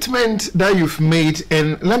statement that you've made,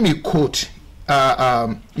 and let me quote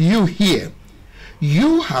you here.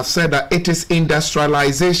 You have said that it is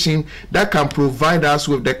industrialization that can provide us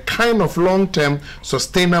with the kind of long-term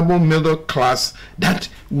sustainable middle class that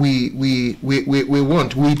we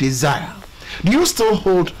want, we desire. Do you still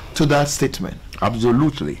hold to that statement?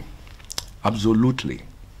 Absolutely. Absolutely.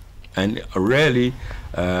 And really,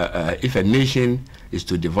 if a nation is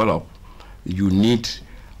to develop, you need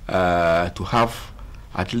to have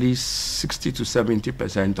at least 60 to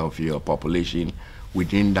 70% of your population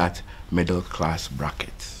within that middle class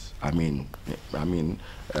bracket. I mean,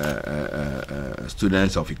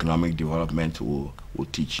 students of economic development will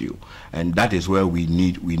teach you, and that is where we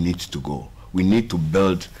need to go. We need to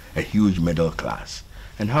build a huge middle class.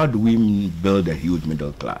 And how do we build a huge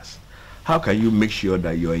middle class? How can you make sure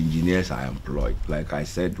that your engineers are employed? Like I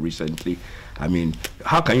said recently, I mean,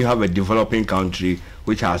 how can you have a developing country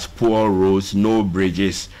which has poor roads, no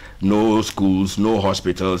bridges, no schools, no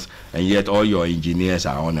hospitals, and yet all your engineers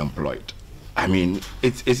are unemployed? I mean,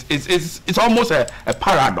 it's almost a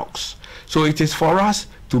paradox. So it is for us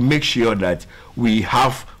to make sure that we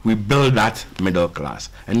build that middle class.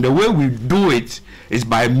 And the way we do it is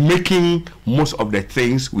by making most of the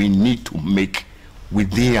things we need to make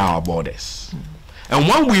within our borders. And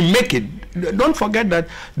when we make it, don't forget that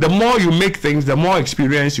the more you make things, the more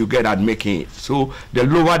experience you get at making it. So the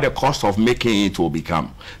lower the cost of making it will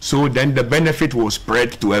become. So then the benefit will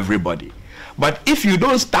spread to everybody. But if you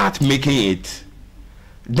don't start making it,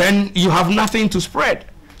 then you have nothing to spread.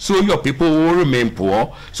 So your people will remain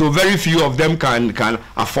poor. So very few of them can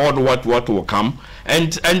afford what will come.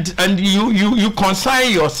 And you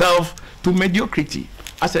consign yourself to mediocrity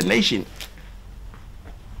as a nation.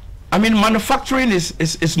 I mean, manufacturing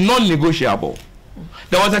is non-negotiable.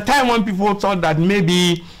 There was a time when people thought that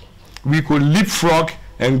maybe we could leapfrog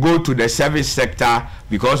and go to the service sector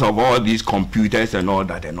because of all these computers and all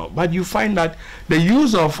that and all. But you find that the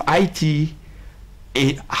use of IT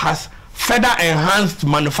it has further enhanced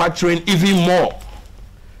manufacturing even more.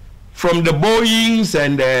 From the Boeings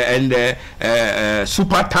and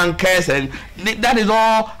super tankers, and that is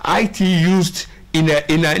all IT used in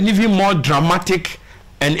an even more dramatic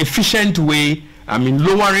and efficient way. I mean,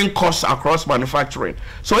 lowering costs across manufacturing.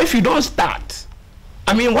 So if you don't start,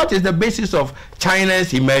 I mean, what is the basis of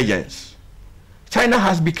China's emergence? China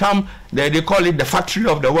has become, they call it the factory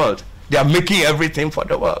of the world. They are making everything for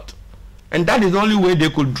the world. And that is the only way they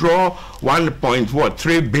could draw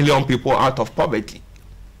 1.3 billion people out of poverty.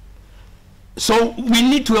 So we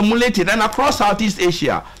need to emulate it. And across Southeast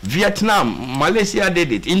Asia, Vietnam, Malaysia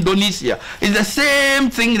did it, Indonesia, it's the same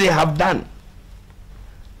thing they have done.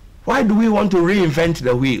 Why do we want to reinvent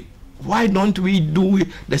the wheel? Why don't we do it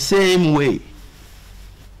the same way?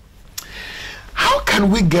 How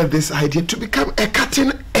can we get this idea to become a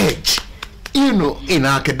cutting edge, you know, in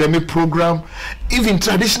our academic program, even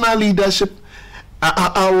traditional leadership?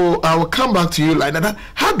 I will come back to you like that.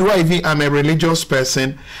 How do I'm a religious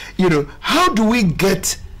person, you know, how do we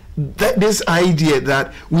get this idea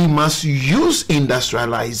that we must use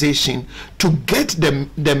industrialization to get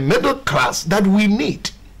the middle class that we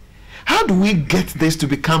need? How do we get this to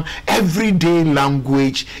become everyday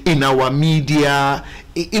language in our media,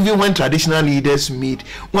 even when traditional leaders meet?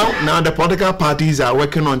 Well, now the political parties are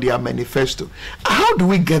working on their manifesto. How do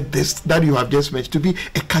we get this that you have just mentioned to be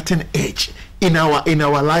a cutting edge in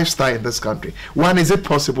our lifestyle in this country? One, is it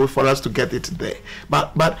possible for us to get it there?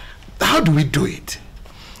 But how do we do it?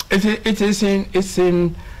 It's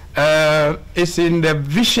in the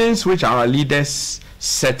visions which our leaders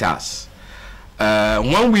set us.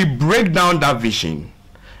 When we break down that vision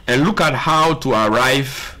and look at how to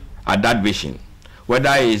arrive at that vision,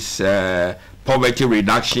 whether it's poverty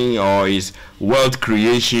reduction or it's wealth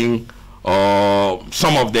creation or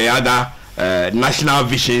some of the other national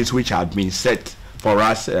visions which have been set for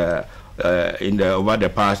us over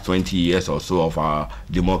the past 20 years or so of our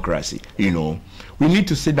democracy, you know, we need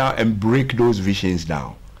to sit down and break those visions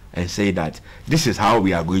down and say that this is how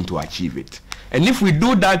we are going to achieve it. And if we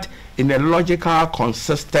do that in a logical,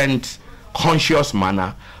 consistent, conscious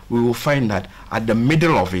manner, we will find that at the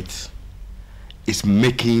middle of it is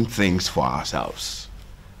making things for ourselves,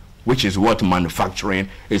 which is what manufacturing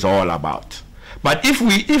is all about. But if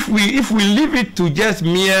we leave it to just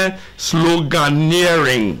mere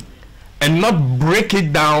sloganeering and not break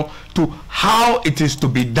it down to how it is to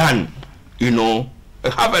be done, you know,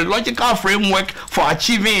 have a logical framework for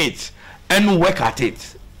achieving it and work at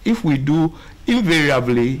it. If we do,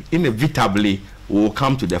 invariably, inevitably, we will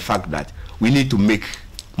come to the fact that we need to make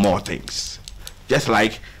more things. Just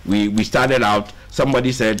like we started out,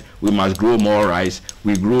 somebody said we must grow more rice.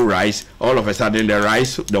 We grew rice. All of a sudden, the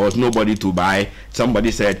rice, there was nobody to buy. Somebody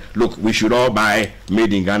said, look, we should all buy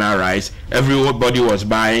made in Ghana rice. Everybody was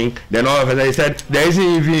buying. Then all of a sudden, they said, there isn't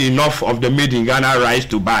even enough of the made in Ghana rice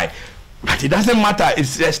to buy. But it doesn't matter.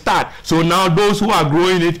 It's a start. So now those who are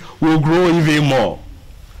growing it will grow even more.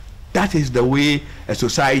 That is the way a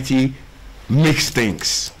society makes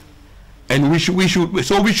things. And we should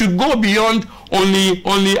go beyond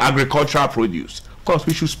only agricultural produce. Of course,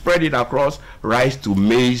 we should spread it across rice to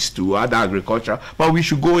maize to other agriculture, but we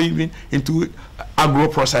should go even into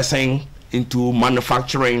agro-processing, into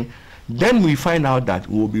manufacturing. Then we find out that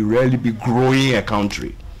we will really be growing a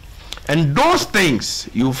country. And those things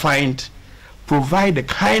you find provide the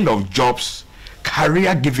kind of jobs,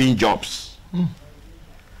 career-giving jobs.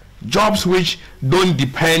 Jobs which don't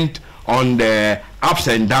depend on the ups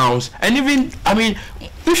and downs. And even, I mean,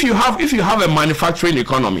 if you have a manufacturing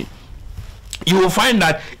economy, you will find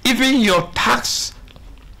that even your tax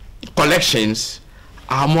collections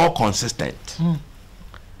are more consistent.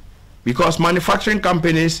 Because manufacturing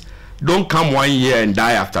companies don't come 1 year and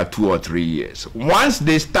die after 2 or 3 years. Once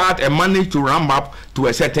they start and manage to ramp up to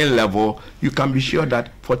a certain level, you can be sure that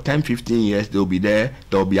for 10, 15 years they'll be there,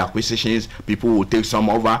 there'll be acquisitions, people will take some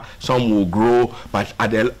over, some will grow, but at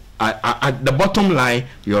the bottom line,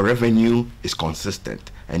 your revenue is consistent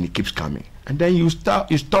and it keeps coming. And then you stop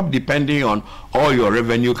depending on all your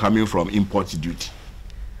revenue coming from import duty.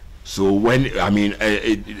 So when, I mean,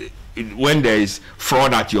 when there is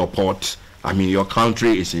fraud at your port, I mean, your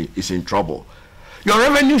country is in trouble. Your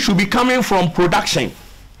revenue should be coming from production.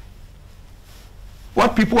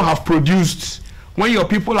 What people have produced, when your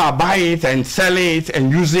people are buying it and selling it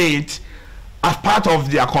and using it as part of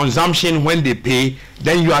their consumption when they pay,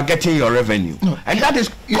 then you are getting your revenue. No. And that is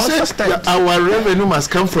consistent. Our revenue must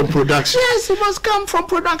come from production. Yes, it must come from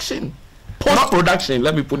production. Post-production,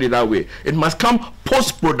 let me put it that way. It must come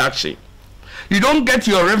post-production. You don't get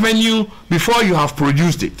your revenue before you have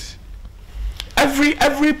produced it.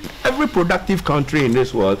 every productive country in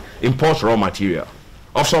this world imports raw material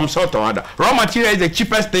of some sort or other. Raw material is the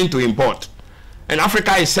cheapest thing to import, and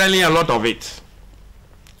Africa is selling a lot of it.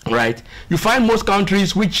 Right? You find most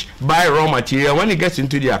countries which buy raw material, when it gets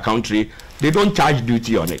into their country, they don't charge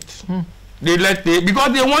duty on it.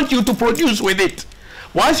 Because they want you to produce with it.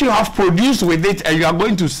 Once you have produced with it and you are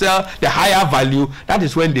going to sell the higher value, that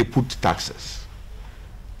is when they put taxes.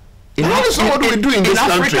 That is what we do in this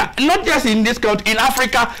country. Africa, not just in this country, in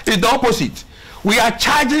Africa, it's the opposite. We are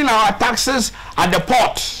charging our taxes at the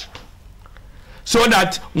port, so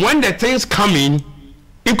that when the things come in,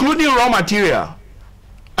 including raw material,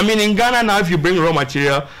 I mean, in Ghana now, if you bring raw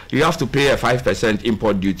material, you have to pay a 5%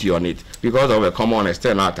 import duty on it because of a common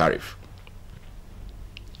external tariff.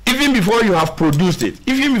 Even before you have produced it,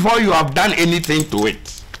 even before you have done anything to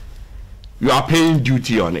it, you are paying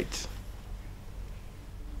duty on it.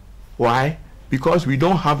 Why? Because we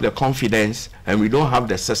don't have the confidence and we don't have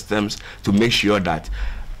the systems to make sure that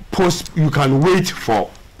you can wait for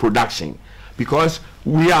production, because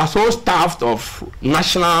we are so starved of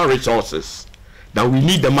national resources that we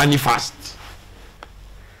need the money fast.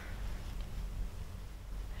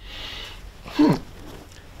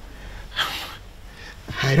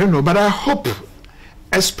 I don't know, but I hope,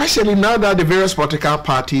 especially now that the various political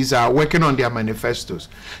parties are working on their manifestos,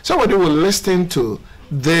 somebody will listen to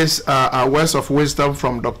this words of wisdom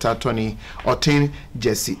from Dr. Tony Oteng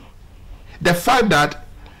Gyasi. The fact that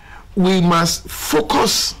we must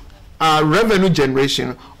focus our revenue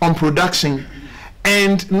generation on production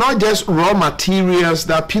and not just raw materials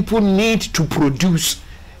that people need to produce,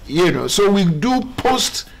 you know. So we do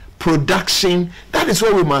post-production. That is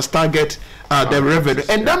where we must target the revenue.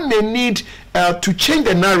 And that may need to change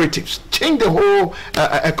the narratives, change the whole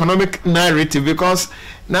economic narrative, because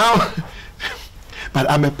now, but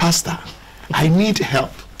I'm a pastor, I need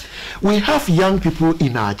help. We have young people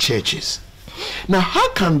in our churches. Now,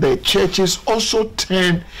 how can the churches also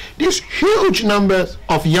turn these huge numbers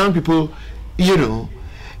of young people, you know,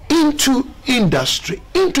 into industry,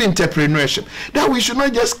 into entrepreneurship, that we should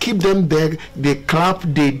not just keep them there, they clap,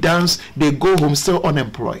 they dance, they go home still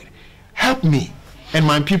unemployed? Help me and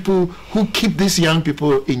my people who keep these young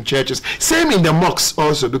people in churches. Same in the mosques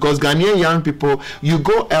also, because Ghanaian young people, you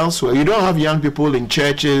go elsewhere, you don't have young people in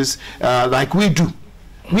churches like we do.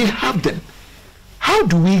 We have them. How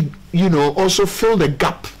do we, you know, also fill the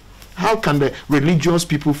gap? How can the religious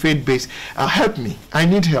people, faith-based, help me? I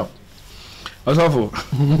need help. Also,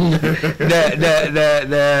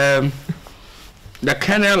 the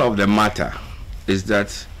kernel of the matter is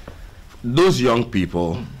that those young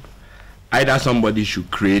people, either somebody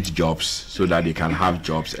should create jobs so that they can have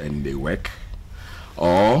jobs and they work,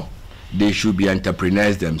 or they should be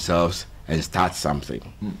entrepreneurs themselves and start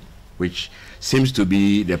something, which seems to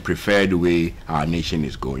be the preferred way our nation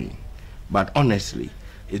is going. But honestly,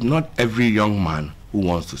 it's not every young man who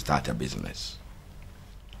wants to start a business.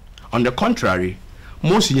 On the contrary,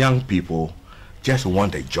 most young people just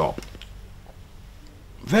want a job.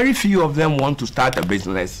 Very few of them want to start a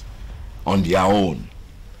business on their own.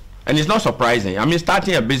 And it's not surprising. I mean,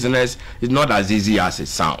 starting a business is not as easy as it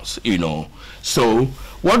sounds, you know. So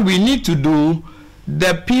what we need to do,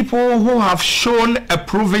 the people who have shown a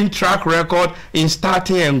proven track record in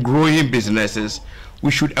starting and growing businesses,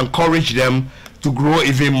 we should encourage them to grow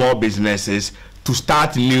even more businesses, to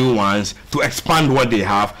start new ones, to expand what they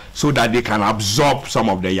have, so that they can absorb some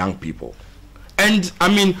of the young people. And I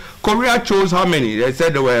mean, Korea chose how many? They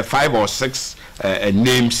said there were 5 or 6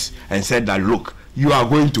 names, and said that, look, you are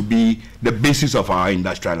going to be the basis of our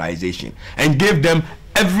industrialization, and gave them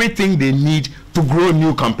everything they need to grow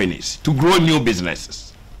new companies, to grow new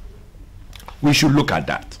businesses. We should look at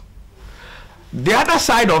that. The other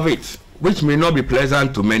side of it, which may not be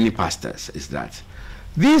pleasant to many pastors, is that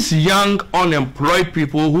these young unemployed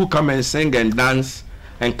people who come and sing and dance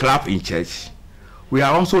and clap in church, we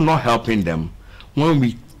are also not helping them when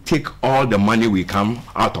we take all the money we come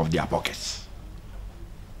out of their pockets,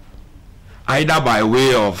 either by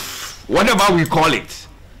way of whatever we call it.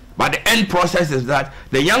 But the end process is that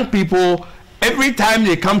the young people, every time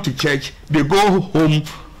they come to church, they go home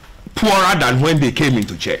poorer than when they came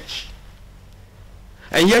into church.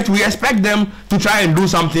 And yet we expect them to try and do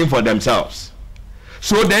something for themselves.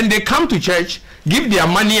 So then they come to church, give their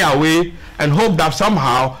money away, and hope that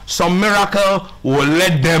somehow some miracle will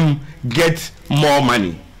let them get more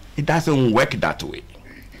money. It doesn't work that way.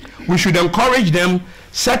 We should encourage them,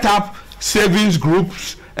 set up savings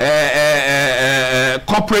groups,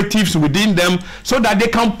 cooperatives within them, so that they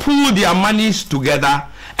can pool their monies together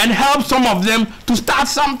and help some of them to start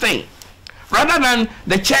something. rather than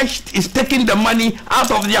the church is taking the money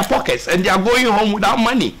out of their pockets and they are going home without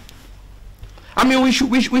money. I mean, we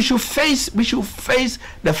should face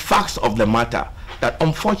the facts of the matter, that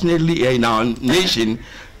unfortunately in our nation,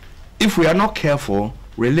 if we are not careful,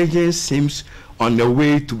 religion seems on the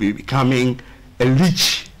way to be becoming a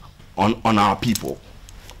leech on our people.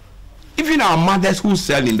 Even our mothers who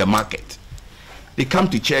sell in the market, they come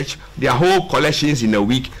to church, their whole collections in a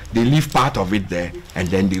week, they leave part of it there, and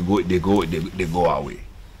then they go away.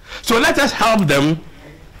 So let us help them,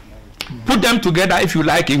 put them together, if you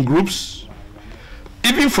like, in groups,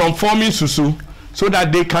 even from forming Susu, so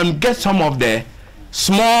that they can get some of the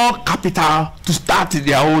small capital to start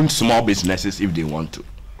their own small businesses if they want to.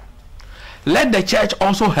 Let the church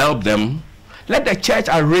also help them. Let the church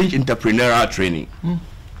arrange entrepreneurial training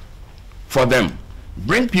for them.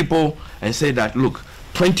 Bring people and say that, look,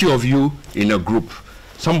 20 of you in a group,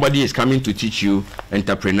 somebody is coming to teach you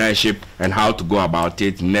entrepreneurship and how to go about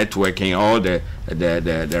it, networking, all the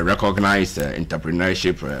recognized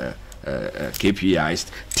entrepreneurship KPIs.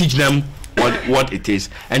 Teach them what it is.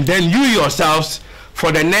 And then you yourselves,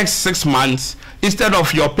 for the next 6 months, instead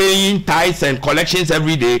of your paying tithes and collections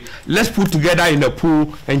every day, let's put together in a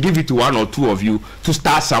pool and give it to 1 or 2 of you to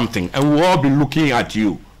start something. And we'll all be looking at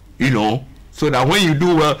you, you know, so that when you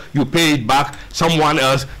do well, you pay it back. Someone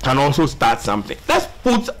else can also start something. Let's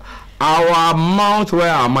put our mouth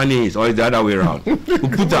where our money is, or it's the other way around. We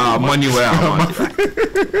put our money where our mouth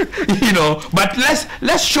is. You know, but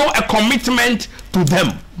let's show a commitment to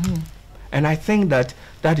them. And I think that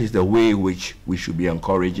is the way which we should be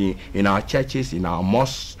encouraging in our churches, in our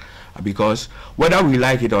mosques, because whether we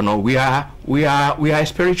like it or not, we are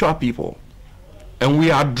spiritual people, and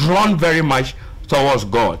we are drawn very much towards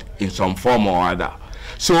God in some form or other.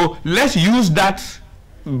 So let's use that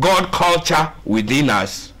God culture within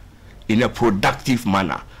us in a productive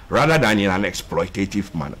manner rather than in an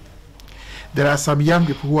exploitative manner. There are some young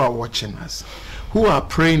people who are watching us, who are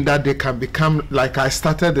praying that they can become, like I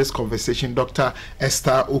started this conversation, Dr.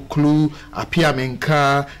 Esther Oklu, Apia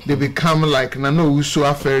Menka, they become like Nano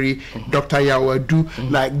Usua Ferry, Dr.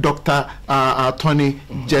 Yawadu, like Dr. Tony,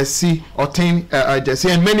 Gyasi, Oteng, Gyasi,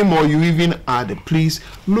 and many more you even added. Please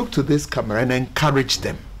look to this camera and encourage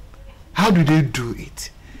them. How do they do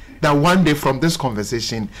it? That one day from this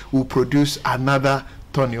conversation will produce another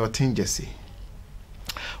Tony Oteng, Gyasi.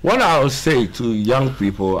 What I would say to young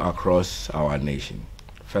people across our nation,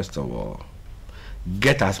 first of all,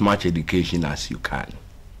 get as much education as you can.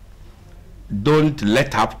 Don't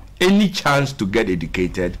let up any chance to get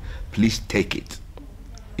educated. Please take it,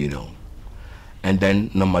 you know. And then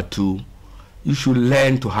number 2, you should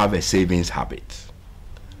learn to have a savings habit.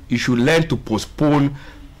 You should learn to postpone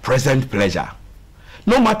present pleasure.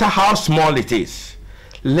 No matter how small it is,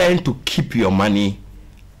 learn to keep your money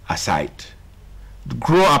aside.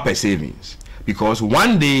 Grow up a savings, because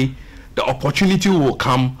one day the opportunity will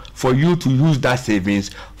come for you to use that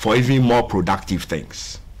savings for even more productive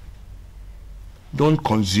things. Don't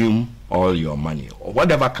consume all your money, or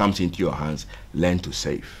whatever comes into your hands, learn to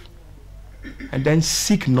save. And then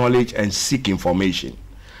seek knowledge and seek information.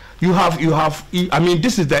 I mean,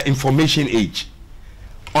 this is the information age.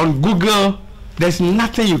 On Google, there's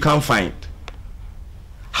nothing you can't find.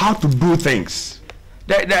 How to do things.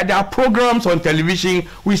 There are programs on television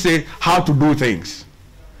which say how to do things.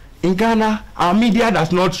 In Ghana, our media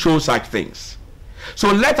does not show such things.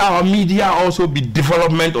 So let our media also be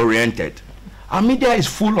development oriented. Our media is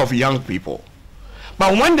full of young people.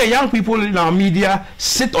 But when the young people in our media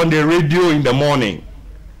sit on the radio in the morning,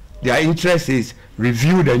 their interest is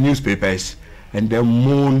review the newspapers and then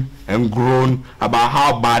moan and groan about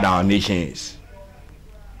how bad our nation is.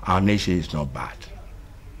 Our nation is not bad.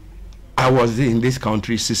 I was in this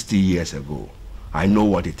country 60 years ago. I know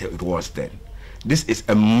what it was then. This is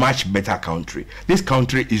a much better country. This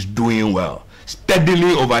country is doing well.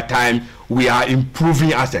 Steadily over time, we are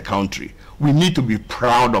improving as a country. We need to be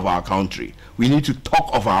proud of our country. We need to talk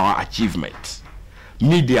of our achievements.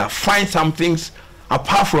 Media, find some things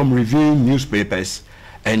apart from reviewing newspapers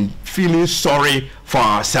and feeling sorry for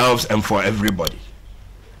ourselves and for everybody.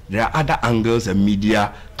 There are other angles the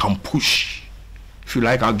media can push. If you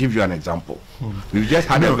like, I'll give you an example. We've just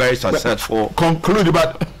had a very successful... Conclude,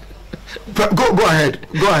 but go ahead.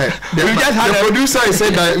 Go ahead. The producer is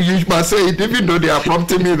saying that you must say it, even though they are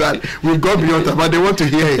prompting me that we've gone beyond that, but they want to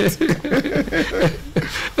hear it.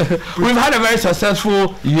 We've had a very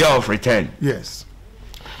successful year of return. Yes.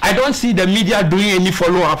 I don't see the media doing any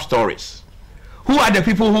follow-up stories. Who are the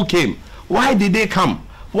people who came? Why did they come?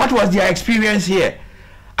 What was their experience here?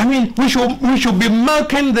 I mean, we should be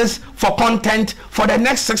milking this for content for the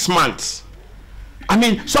next 6 months. I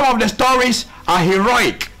mean, some of the stories are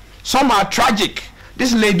heroic, some are tragic.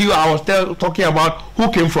 This lady I was talking about, who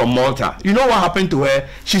came from Malta, you know what happened to her?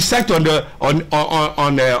 She searched on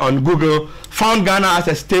Google, found Ghana as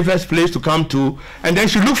the safest place to come to, and then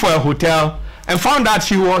she looked for a hotel and found that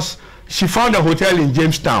she found a hotel in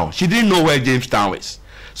Jamestown. She didn't know where Jamestown is.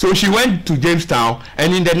 So she went to Jamestown,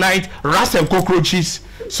 and in the night, rats and cockroaches.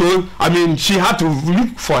 So, I mean, she had to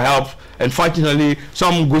look for help, and fortunately,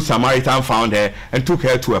 some good Samaritan found her and took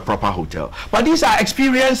her to a proper hotel. But these are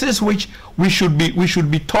experiences which we should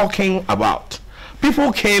be talking about.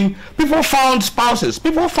 People came, people found spouses,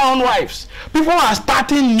 people found wives. People are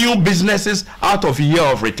starting new businesses out of year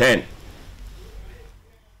of return.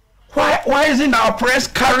 Why isn't our press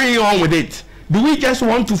carrying on with it? Do we just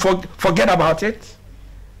want to forget about it?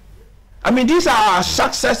 I mean, these are our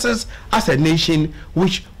successes as a nation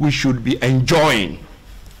which we should be enjoying.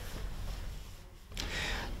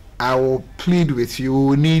 I will plead with you, we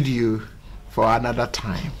will need you for another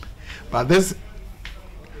time. But this,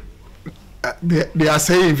 they are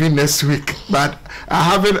saying even next week, but I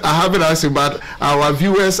haven't asked you, but our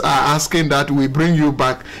viewers are asking that we bring you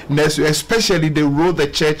back next week, especially the role the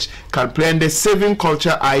church can play and the saving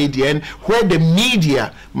culture idea, and where the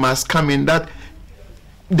media must come in, that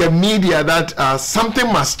the media, that something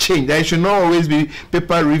must change. There should not always be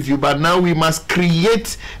paper review, but now we must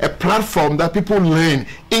create a platform that people learn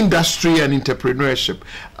industry and entrepreneurship.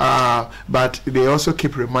 But they also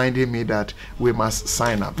keep reminding me that we must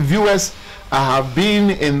sign up. Viewers, I have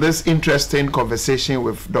been in this interesting conversation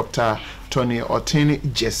with Dr. Tony Oteng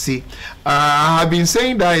Gyasi. I have been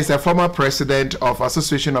saying that he's a former president of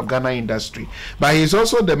Association of Ghana Industry, but he's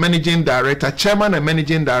also the managing director, chairman and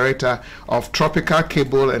managing director of Tropical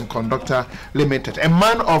Cable and Conductor Limited, a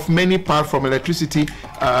man of many parts, from electricity,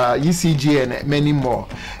 ECG, and many more.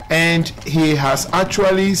 And he has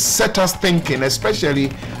actually set us thinking,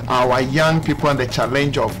 especially our young people, and the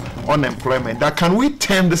challenge of unemployment, that can we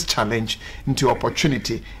turn this challenge into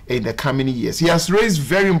opportunity in the coming years. He has raised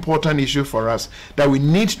very important issue for us that we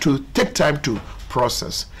need to take time to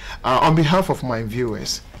process. On behalf of my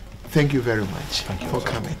viewers, thank you very much for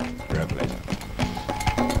coming. Very pleasant.